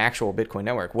in the actual Bitcoin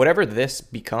network. Whatever this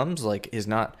becomes is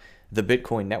not the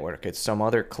Bitcoin network. It's some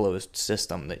other closed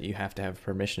system that you have to have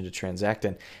permission to transact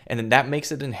in. And that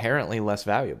makes it inherently less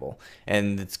valuable.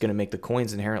 And it's going to make the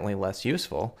coins inherently less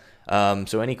useful.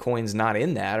 So any coins not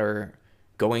in that are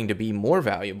going to be more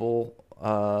valuable.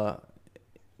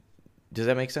 Does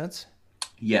that make sense?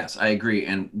 Yes, I agree.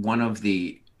 And one of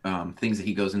the things that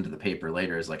he goes into the paper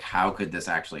later is like, how could this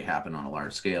actually happen on a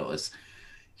large scale?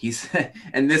 He said,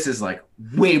 and this is like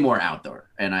way more out there,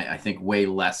 and I think way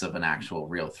less of an actual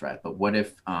real threat. But what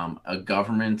if a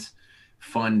government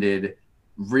funded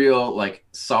real like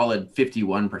solid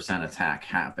 51% attack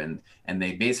happened, and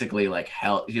they basically like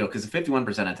held, because a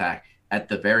 51% attack at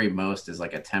the very most is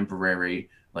like a temporary,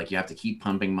 like you have to keep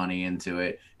pumping money into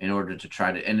it in order to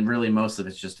try to, and really most of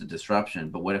it's just a disruption.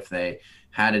 But what if they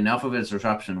had enough of a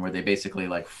disruption where they basically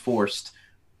like forced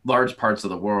large parts of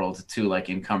the world to like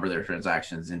encumber their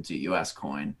transactions into US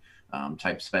coin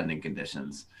type spending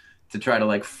conditions to try to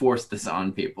like force this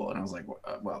on people. And I was like,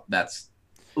 well, that's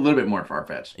a little bit more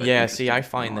far-fetched. But Yeah, see, I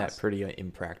interesting find that nonetheless. pretty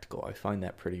impractical. I find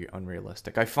that pretty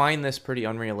unrealistic. I find this pretty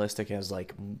unrealistic as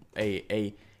like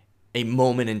a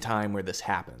moment in time where this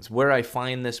happens. Where I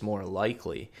find this more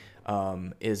likely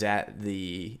is at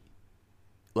the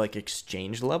like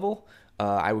exchange level.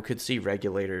 I could see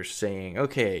regulators saying,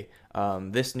 okay,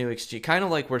 this new exchange, kind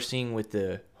of like we're seeing with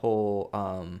the whole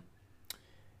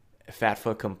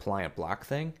FATFA compliant block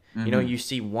thing. You know, you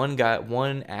see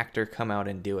one actor come out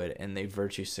and do it, and they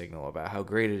virtue signal about how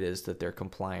great it is that they're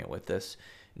compliant with this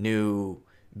new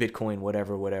Bitcoin,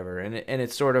 whatever, and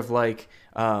it's sort of like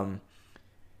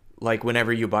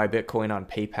whenever you buy Bitcoin on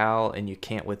PayPal and you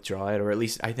can't withdraw it, or at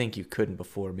least I think you couldn't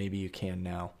before, maybe you can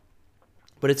now.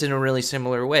 But it's in a really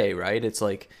similar way, right? It's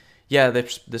like, yeah,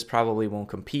 this probably won't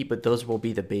compete, but those will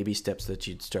be the baby steps that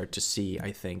you'd start to see,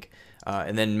 I think.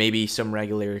 And then maybe some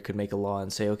regulator could make a law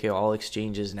and say, okay, all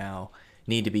exchanges now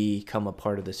need to become a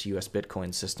part of this US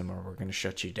Bitcoin system or we're going to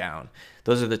shut you down.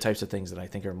 Those are the types of things that I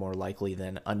think are more likely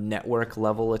than a network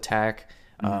level attack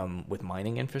with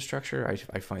mining infrastructure.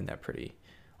 I find that pretty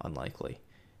unlikely.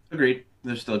 Agreed.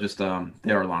 There's still just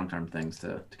there are long-term things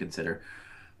to consider.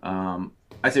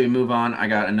 I say we move on. I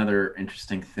got another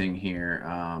interesting thing here.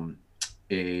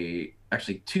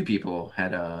 Actually two people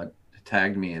had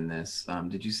tagged me in this.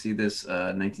 Did you see this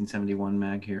 1971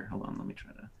 mag here? Hold on, let me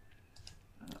try to.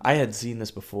 I had seen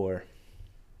this before.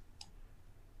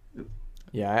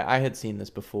 Yeah, I had seen this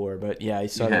before, but yeah, I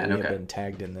saw that we had been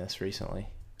tagged in this recently.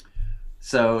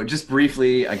 So just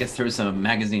briefly, I guess there was a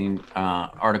magazine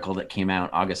article that came out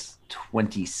August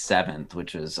 27th,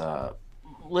 which is a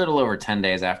little over 10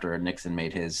 days after Nixon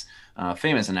made his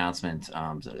famous announcement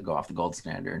to go off the gold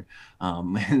standard.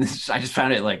 And I just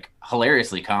found it like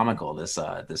hilariously comical, this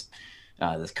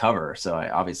cover. So I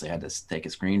obviously had to take a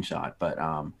screenshot. But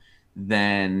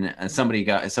then somebody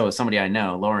I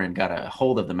know, Lauren, got a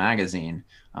hold of the magazine.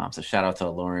 So shout out to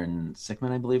Lauren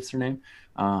Sickman, I believe is her name.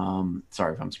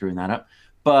 Sorry if I'm screwing that up.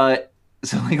 But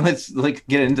so let's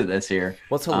get into this here.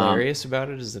 What's hilarious about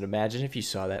it is that imagine if you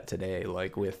saw that today,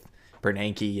 like with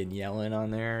Bernanke and Yellen on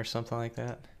there or something like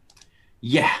that.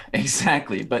 Yeah,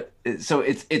 exactly. But so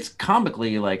it's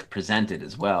comically like presented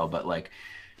as well. But like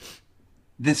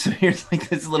this here's like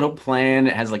this little plan.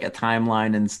 It has like a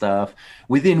timeline and stuff.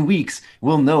 Within weeks,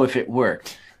 we'll know if it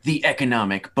worked. The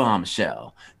economic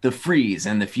bombshell, the freeze,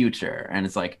 and the future. And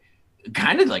it's like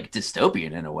kind of like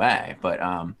dystopian in a way. But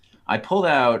I pulled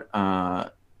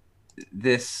out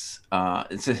this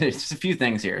it's a few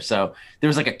things here. So there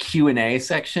was like a Q&A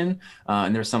section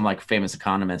and there's some like famous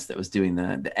economist that was doing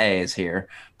the A's here,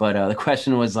 but the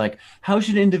question was like, how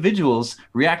should individuals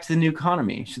react to the new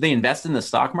economy? Should they invest in the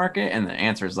stock market? And the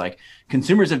answer is like,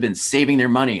 consumers have been saving their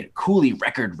money at a coolly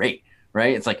record rate,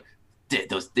 right? It's like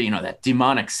those, that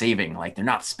demonic saving, like they're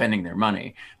not spending their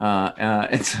money,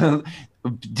 and so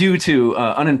due to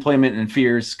unemployment and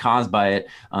fears caused by it,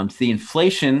 to the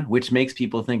inflation, which makes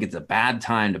people think it's a bad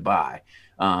time to buy.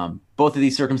 Both of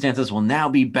these circumstances will now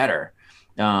be better.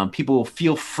 People will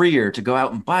feel freer to go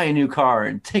out and buy a new car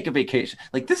and take a vacation.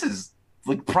 Like this is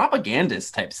like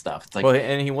propagandist type stuff. It's like, well,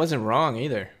 and he wasn't wrong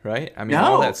either, right? I mean, no.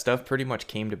 all that stuff pretty much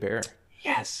came to bear.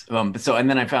 Yes. So, and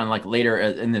then I found like later,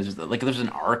 and there's an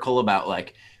article about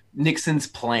like Nixon's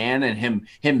plan and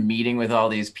him meeting with all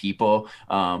these people.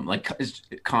 Like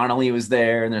Connolly was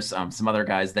there, and there's some other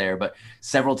guys there. But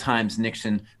several times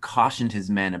Nixon cautioned his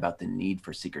men about the need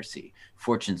for secrecy.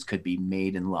 Fortunes could be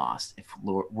made and lost if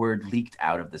word leaked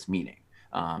out of this meeting.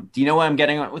 Do you know what I'm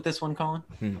getting at with this one, Colin?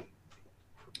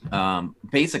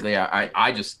 Basically,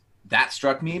 I just that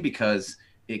struck me because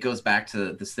it goes back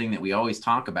to this thing that we always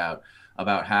talk about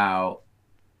how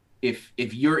if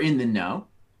you're in the know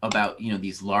about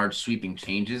these large sweeping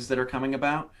changes that are coming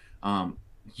about,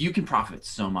 you can profit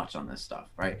so much on this stuff,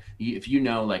 right? If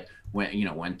like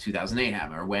when 2008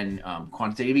 happened or when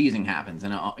quantitative easing happens,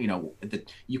 and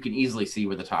you can easily see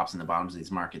where the tops and the bottoms of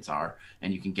these markets are,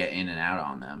 and you can get in and out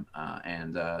on them.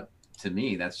 And to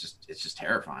me, it's just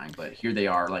terrifying. But here they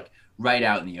are, like right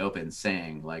out in the open,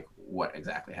 saying like what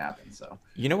exactly happened. So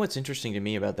what's interesting to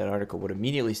me about that article, what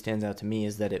immediately stands out to me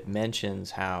is that it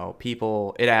mentions how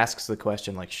it asks the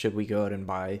question like, should we go out and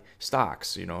buy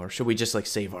stocks, or should we just like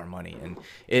save our money? And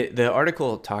the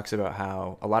article talks about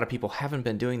how a lot of people haven't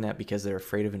been doing that because they're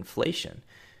afraid of inflation,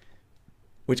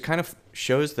 which kind of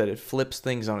shows that it flips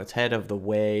things on its head of the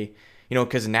way,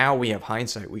 because now we have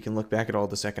hindsight. We can look back at all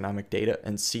this economic data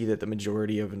and see that the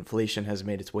majority of inflation has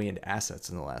made its way into assets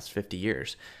in the last 50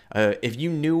 years. If you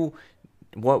knew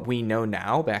what we know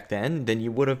now back then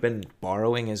you would have been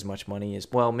borrowing as much money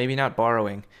as, well, maybe not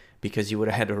borrowing because you would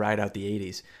have had to ride out the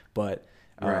 80s, but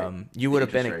Right. you would The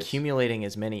have been interest rates. accumulating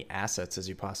as many assets as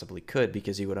you possibly could,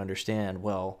 because you would understand,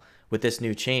 well, with this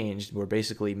new change, we're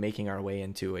basically making our way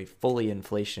into a fully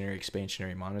inflationary,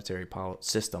 expansionary monetary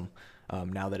system.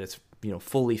 Now that it's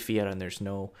fully fiat and there's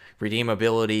no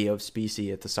redeemability of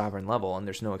specie at the sovereign level and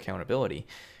there's no accountability,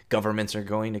 governments are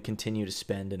going to continue to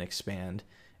spend and expand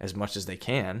as much as they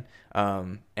can,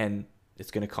 and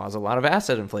it's going to cause a lot of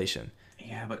asset inflation.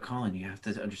 Yeah, but Colin, you have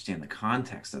to understand the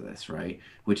context of this, right?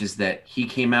 Which is that he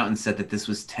came out and said that this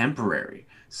was temporary.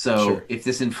 So Sure. if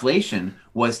this inflation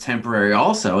was temporary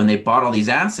also, and they bought all these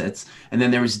assets, and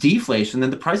then there was deflation, then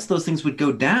the price of those things would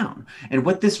go down. And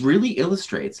what this really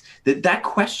illustrates, that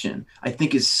question, I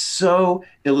think, is so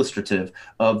illustrative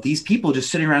of these people just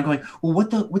sitting around going, well, what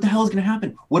the hell is going to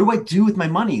happen? What do I do with my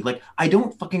money? Like, I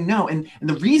don't fucking know. And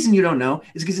the reason you don't know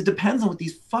is because it depends on what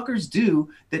these fuckers do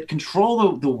that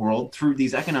control the world through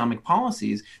these economic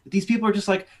policies, that these people are just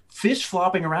like fish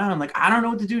flopping around, like, I don't know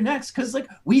what to do next, because like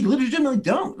we legitimately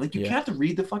don't. Like, you have to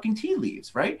read the fucking tea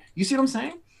leaves, right? You see what I'm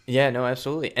saying? Yeah, no,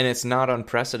 absolutely. And it's not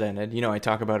unprecedented. I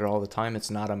talk about it all the time. It's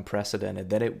not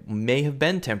unprecedented that it may have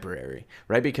been temporary,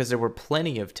 right? Because there were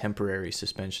plenty of temporary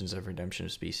suspensions of redemption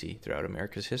of specie throughout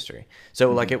America's history.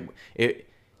 So like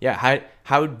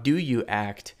how do you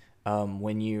act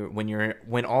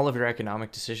when all of your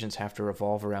economic decisions have to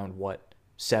revolve around what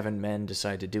 7 men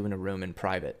decide to do in a room in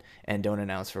private and don't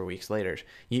announce for weeks later?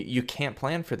 You can't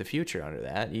plan for the future under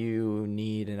that. You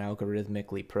need an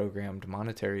algorithmically programmed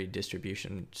monetary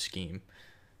distribution scheme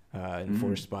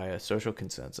enforced by a social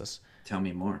consensus. Tell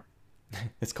me more.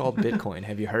 It's called Bitcoin.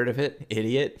 Have you heard of it,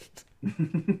 idiot?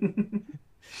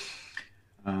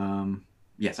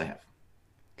 Yes, I have.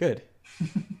 Good.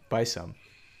 Buy some.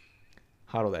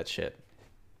 Hodl that shit.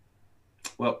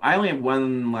 Well, I only have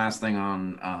one last thing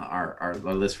on our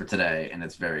list for today, and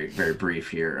it's very, very brief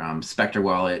here. Spectre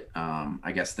Wallet,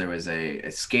 I guess there was a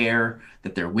scare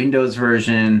that their Windows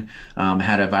version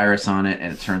had a virus on it,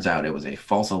 and it turns out it was a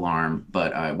false alarm.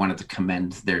 But I wanted to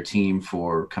commend their team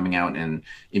for coming out and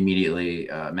immediately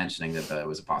mentioning that it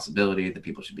was a possibility, that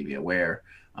people should be aware,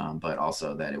 but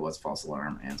also that it was a false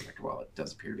alarm, and Spectre Wallet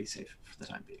does appear to be safe for the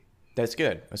time being. That's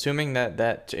good. Assuming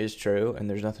that is true and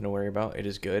there's nothing to worry about, it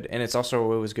is good. And it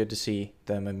was good to see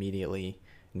them immediately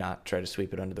not try to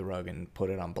sweep it under the rug and put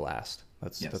it on blast.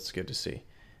 That's good to see.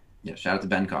 Yeah, shout out to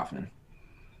Ben Kaufman.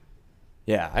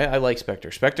 Yeah, I like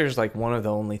Spectre. Spectre is like one of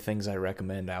the only things I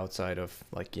recommend outside of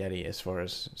like Yeti as far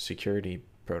as security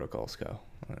protocols go.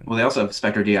 Well, they also have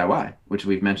Spectre DIY, which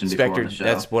we've mentioned before on the show.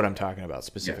 That's what I'm talking about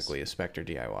specifically, is Spectre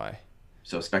DIY.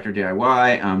 So Spectre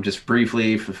DIY, just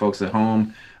briefly for folks at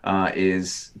home,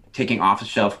 is taking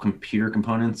off-the-shelf computer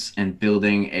components and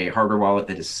building a hardware wallet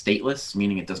that is stateless,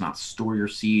 meaning it does not store your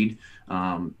seed,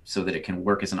 so that it can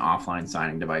work as an offline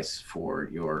signing device for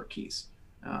your keys.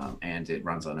 And it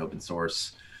runs on open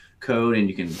source code, and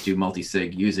you can do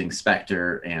multi-sig using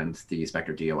Spectre and the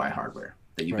Spectre DIY hardware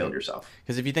that you build yourself.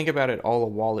 Because if you think about it, all a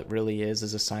wallet really is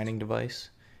a signing device.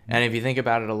 And if you think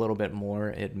about it a little bit more,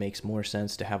 it makes more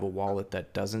sense to have a wallet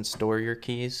that doesn't store your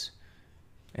keys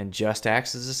and just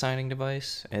acts as a signing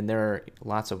device. And there are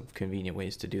lots of convenient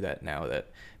ways to do that now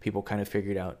that people kind of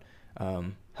figured out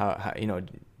how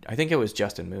I think it was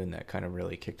Justin Moon that kind of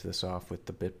really kicked this off with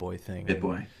the BitBoy thing.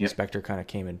 BitBoy, yep. Spectre kind of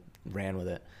came and ran with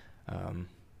it.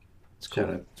 It's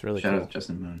cool. It's really cool. cool. Shout out to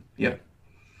Justin Moon. Yep.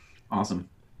 Yeah. Awesome.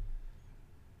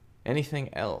 Anything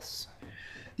else?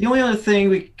 The only other thing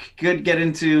we could get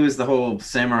into is the whole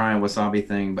Samurai Wasabi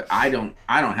thing, but I don't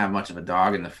have much of a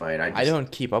dog in the fight. I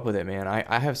don't keep up with it, man.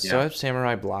 I have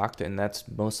Samurai blocked, and that's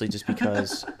mostly just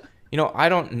because, I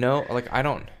don't know. Like, I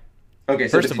don't. Okay,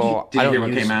 so first of all, did you hear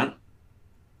what came out?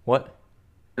 What?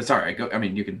 Sorry,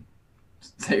 you can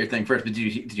say your thing first, but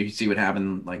did you see what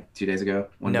happened like 2 days ago?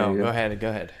 No, go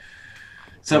ahead.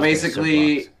 So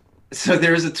basically. So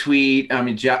there was a tweet. I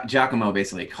mean, Giacomo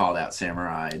basically called out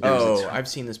Samurai. I've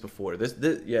seen this before. This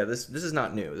is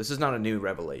not new. This is not a new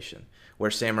revelation.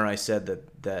 Where Samurai said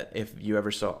that if you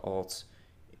ever saw alts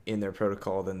in their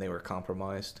protocol, then they were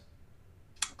compromised.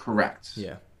 Correct.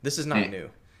 Yeah, this is not new.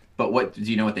 But do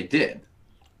you know what they did?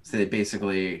 So they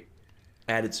basically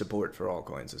added support for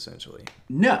altcoins, essentially.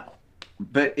 No.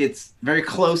 But it's very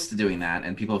close to doing that,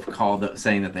 and people have called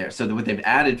saying that they're what they've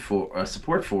added for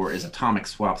support for is atomic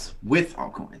swaps with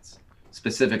altcoins,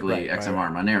 specifically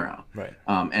XMR Monero. Right.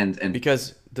 And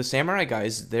because the Samurai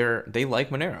guys, they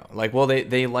like Monero. Like, well,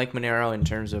 they like Monero in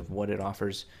terms of what it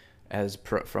offers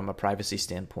from a privacy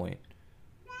standpoint.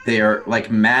 they are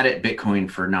like mad at Bitcoin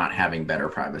for not having better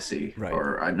privacy, Right.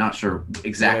 or I'm not sure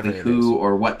exactly Whatever it is. who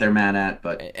or what they're mad at,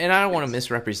 but And I don't want to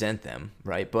misrepresent them,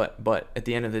 right? But at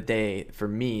the end of the day, for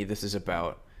me, this is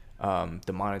about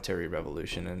the monetary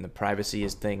revolution, and the privacy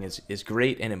thing is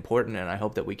great and important, and I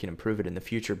hope that we can improve it in the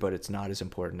future. But it's not as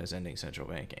important as ending central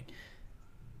banking.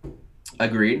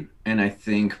 agreed. And I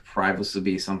think privacy will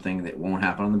be something that won't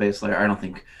happen on the base layer. I don't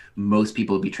think most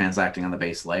people will be transacting on the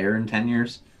base layer in 10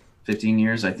 years, 15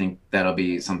 years. I think that'll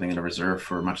be something that'll reserve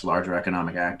for much larger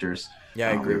economic actors. Yeah,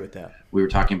 I agree with that. We were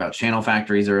talking about channel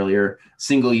factories earlier.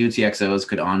 Single UTXOs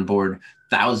could onboard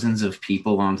thousands of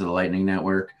people onto the Lightning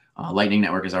Network. Lightning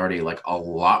Network is already like a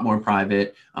lot more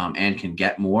private, and can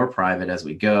get more private as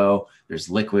we go. There's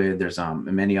Liquid. There's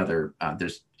many other.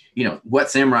 There's what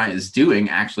Samurai is doing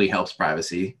actually helps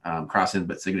privacy,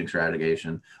 cross-input signature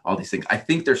aggregation, all these things. I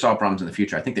think they're solve problems in the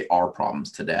future. I think they are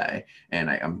problems today, and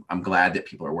I'm glad that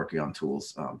people are working on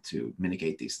tools to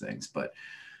mitigate these things. But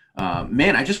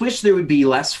man, I just wish there would be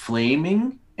less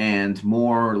flaming and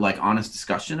more like honest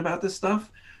discussion about this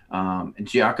stuff. And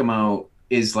Giacomo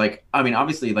is like, I mean,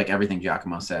 obviously, like everything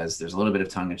Giacomo says, there's a little bit of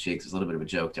tongue in cheek, there's a little bit of a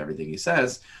joke to everything he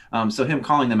says. So him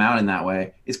calling them out in that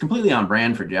way is completely on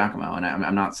brand for Giacomo. And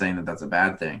I'm not saying that that's a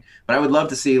bad thing, but I would love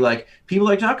to see like people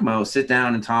like Giacomo sit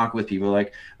down and talk with people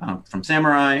like from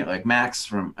Samurai, like Max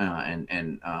from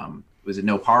was it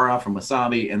Nopara from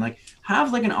Wasabi, and like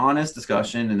have like an honest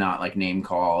discussion and not like name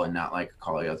call and not like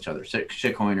call each other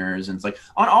shitcoiners. And it's like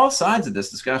on all sides of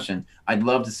this discussion, I'd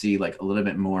love to see like a little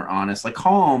bit more honest, like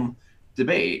calm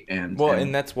debate. And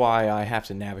that's why I have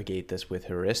to navigate this with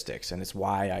heuristics, and it's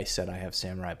why I said I have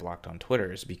Samurai blocked on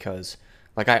Twitter, is because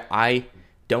like I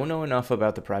don't know enough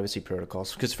about the privacy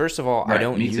protocols, because first of all, right, I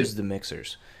don't use the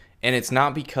mixers, and it's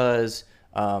not because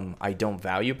I don't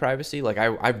value privacy. Like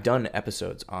I've done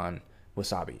episodes on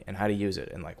Wasabi and how to use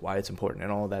it and like why it's important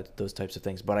and all of that, those types of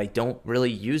things, but I don't really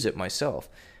use it myself.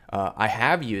 I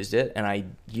have used it, and I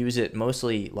use it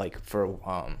mostly like for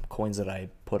coins that I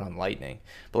put on Lightning,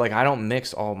 but like I don't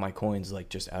mix all of my coins like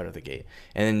just out of the gate.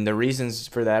 And the reasons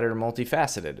for that are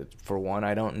multifaceted. For one,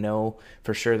 I don't know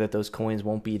for sure that those coins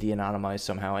won't be de-anonymized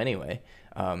somehow anyway,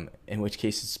 in which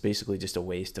case it's basically just a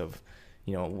waste of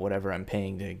whatever I'm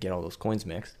paying to get all those coins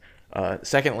mixed.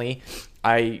 Secondly,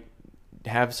 I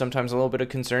have sometimes a little bit of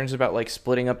concerns about like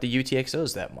splitting up the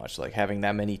UTXOs that much, like having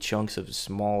that many chunks of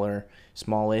smallish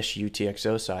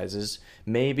UTXO sizes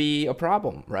may be a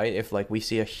problem, right? If like we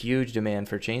see a huge demand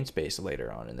for chain space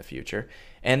later on in the future.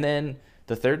 And then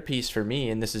the third piece for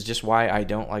me, and this is just why I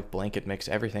don't like blanket mix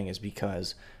everything, is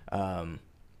because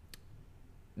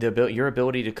your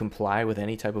ability to comply with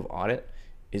any type of audit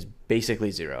is basically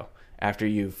zero after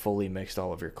you've fully mixed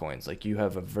all of your coins. Like you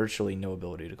have virtually no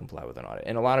ability to comply with an audit.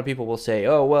 And a lot of people will say,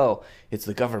 oh, well, it's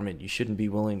the government, you shouldn't be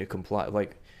willing to comply.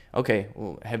 Like, okay,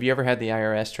 well, have you ever had the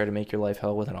IRS try to make your life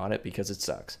hell with an audit? Because it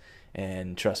sucks.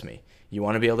 And trust me, you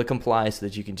want to be able to comply so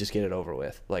that you can just get it over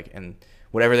with. Like, and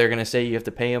whatever they're going to say you have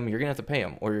to pay them, you're going to have to pay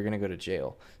them, or you're going to go to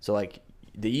jail. So like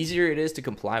the easier it is to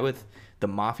comply with the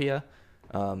mafia,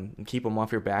 and keep them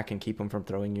off your back and keep them from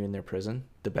throwing you in their prison,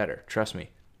 the better. Trust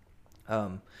me.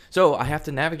 So I have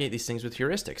to navigate these things with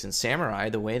heuristics, and Samurai,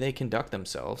 the way they conduct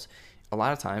themselves a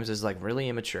lot of times is like really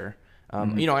immature.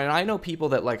 And I know people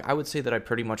that like, I would say that I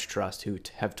pretty much trust, who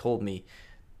have told me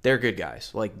they're good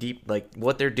guys, like deep, like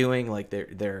what they're doing, like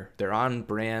they're on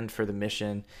brand for the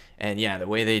mission. And yeah, the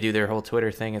way they do their whole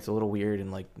Twitter thing, it's a little weird,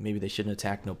 and like maybe they shouldn't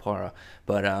attack Nopara,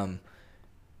 but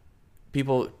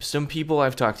some people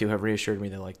I've talked to have reassured me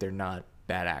that like they're not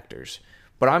bad actors.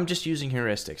 But I'm just using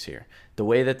heuristics here. The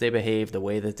way that they behave, the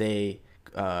way that they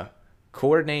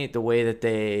coordinate, the way that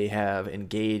they have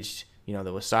engaged, the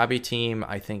Wasabi team,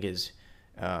 I think is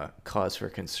cause for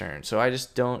concern. So I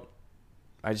just don't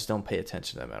pay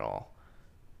attention to them at all.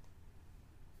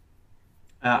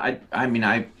 I mean,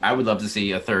 I would love to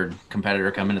see a third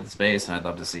competitor come into the space, and I'd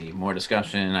love to see more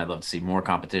discussion. I'd love to see more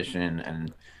competition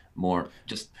and more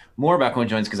about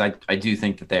CoinJoins, because I do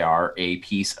think that they are a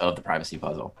piece of the privacy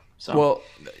puzzle. So. Well,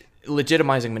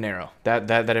 legitimizing Monero,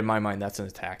 that in my mind, that's an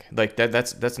attack. Like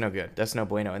that's no good. That's no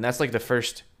bueno. And that's like the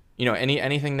first,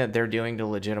 anything that they're doing to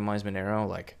legitimize Monero,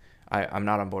 like I'm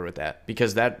not on board with that,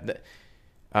 because it's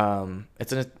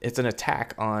an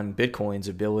attack on Bitcoin's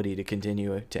ability to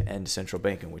continue to end central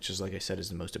banking, which is, like I said, is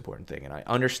the most important thing. And I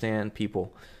understand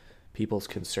people's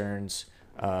concerns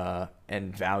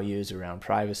and values around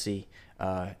privacy.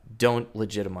 Don't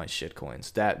legitimize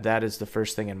shitcoins. That is the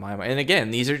first thing in my mind. And again,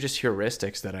 these are just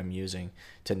heuristics that I'm using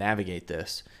to navigate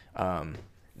this.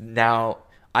 Now,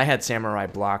 I had Samurai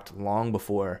blocked long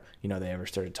before, they ever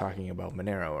started talking about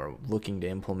Monero or looking to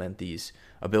implement these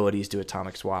abilities to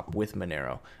atomic swap with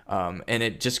Monero. And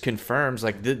it just confirms,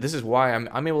 like, this is why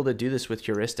I'm able to do this with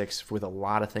heuristics with a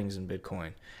lot of things in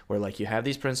Bitcoin, where, like, you have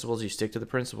these principles, you stick to the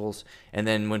principles, and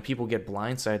then when people get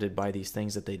blindsided by these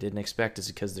things that they didn't expect, is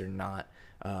because they're not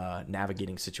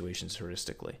navigating situations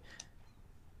heuristically.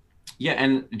 Yeah,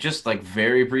 and just like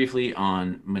very briefly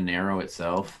on Monero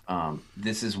itself,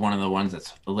 this is one of the ones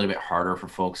that's a little bit harder for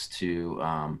folks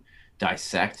to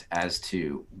dissect as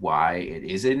to why it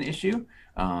is an issue,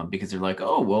 because they're like,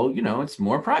 oh, well, it's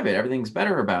more private, everything's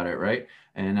better about it, right?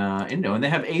 And and they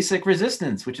have ASIC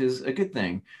resistance, which is a good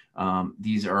thing.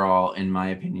 These are all, in my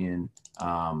opinion,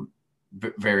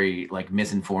 very like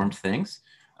misinformed things.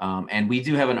 And we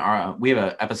do have an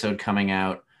episode coming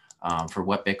out for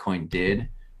what Bitcoin did.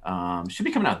 Should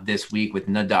be coming out this week with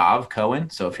Nadav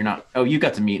Cohen. So if you're not, you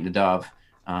got to meet Nadav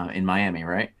in Miami,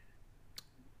 right?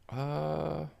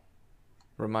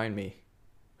 Remind me.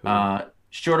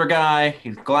 Shorter guy,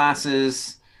 he's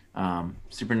glasses,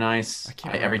 super nice. I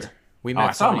can't remember. We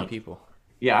met so many people.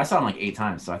 Yeah, I saw him like 8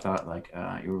 times, so I thought like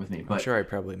you were with me. But I'm sure I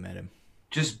probably met him.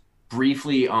 Just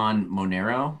briefly on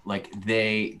Monero, like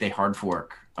they hard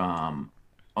fork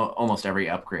almost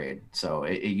every upgrade. So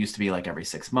it used to be like every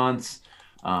 6 months.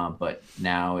 But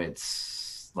now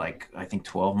it's like, I think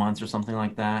 12 months or something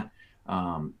like that.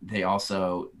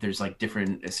 There's like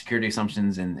different security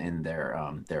assumptions in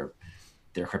their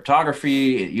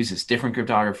cryptography. It uses different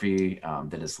cryptography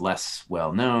that is less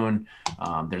well known.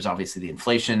 There's obviously the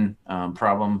inflation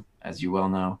problem, as you well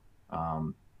know.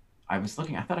 I was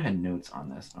looking, I thought I had notes on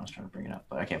this and I was trying to bring it up,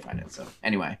 but I can't find it. So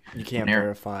anyway, you can't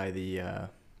verify you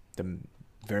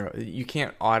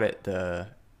can't audit the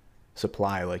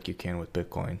supply like you can with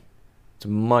Bitcoin. It's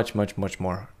much, much, much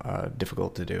more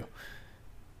difficult to do,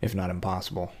 if not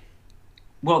impossible.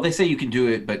 Well, they say you can do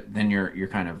it, but then you're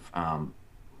kind of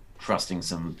trusting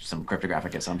some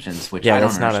cryptographic assumptions, which I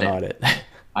don't understand. Not an audit.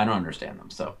 I don't understand them.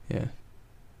 So yeah.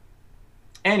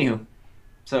 Anywho,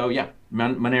 so yeah,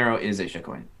 Monero is a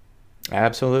shitcoin.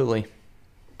 Absolutely.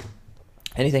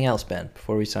 Anything else, Ben,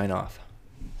 before we sign off?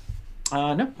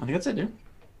 No, I think that's it, dude.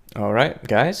 All right,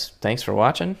 guys, thanks for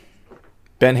watching.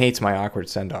 Ben hates my awkward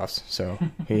send-offs, so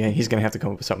he's going to have to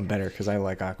come up with something better because I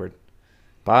like awkward.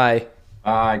 Bye.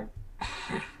 Bye.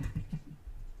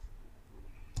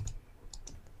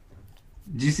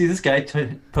 Did you see this guy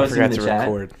posting in the chat? I forgot to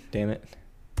record, damn it.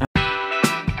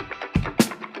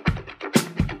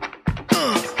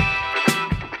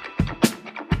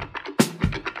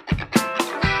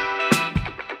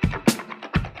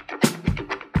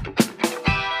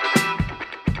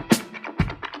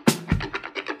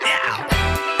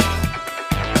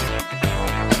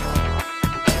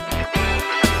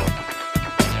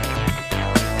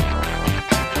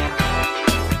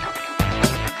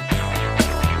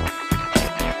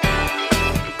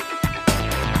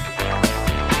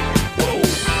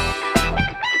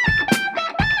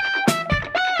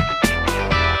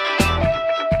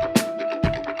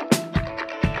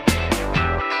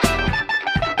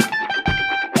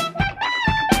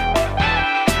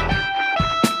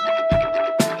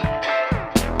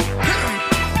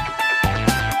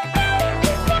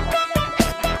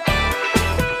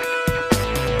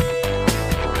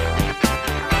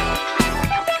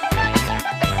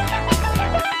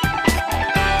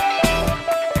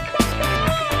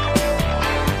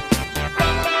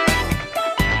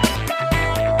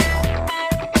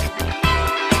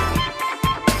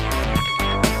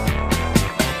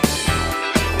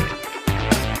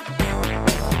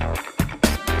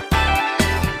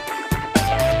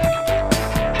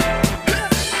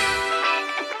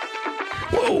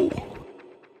 Whoa.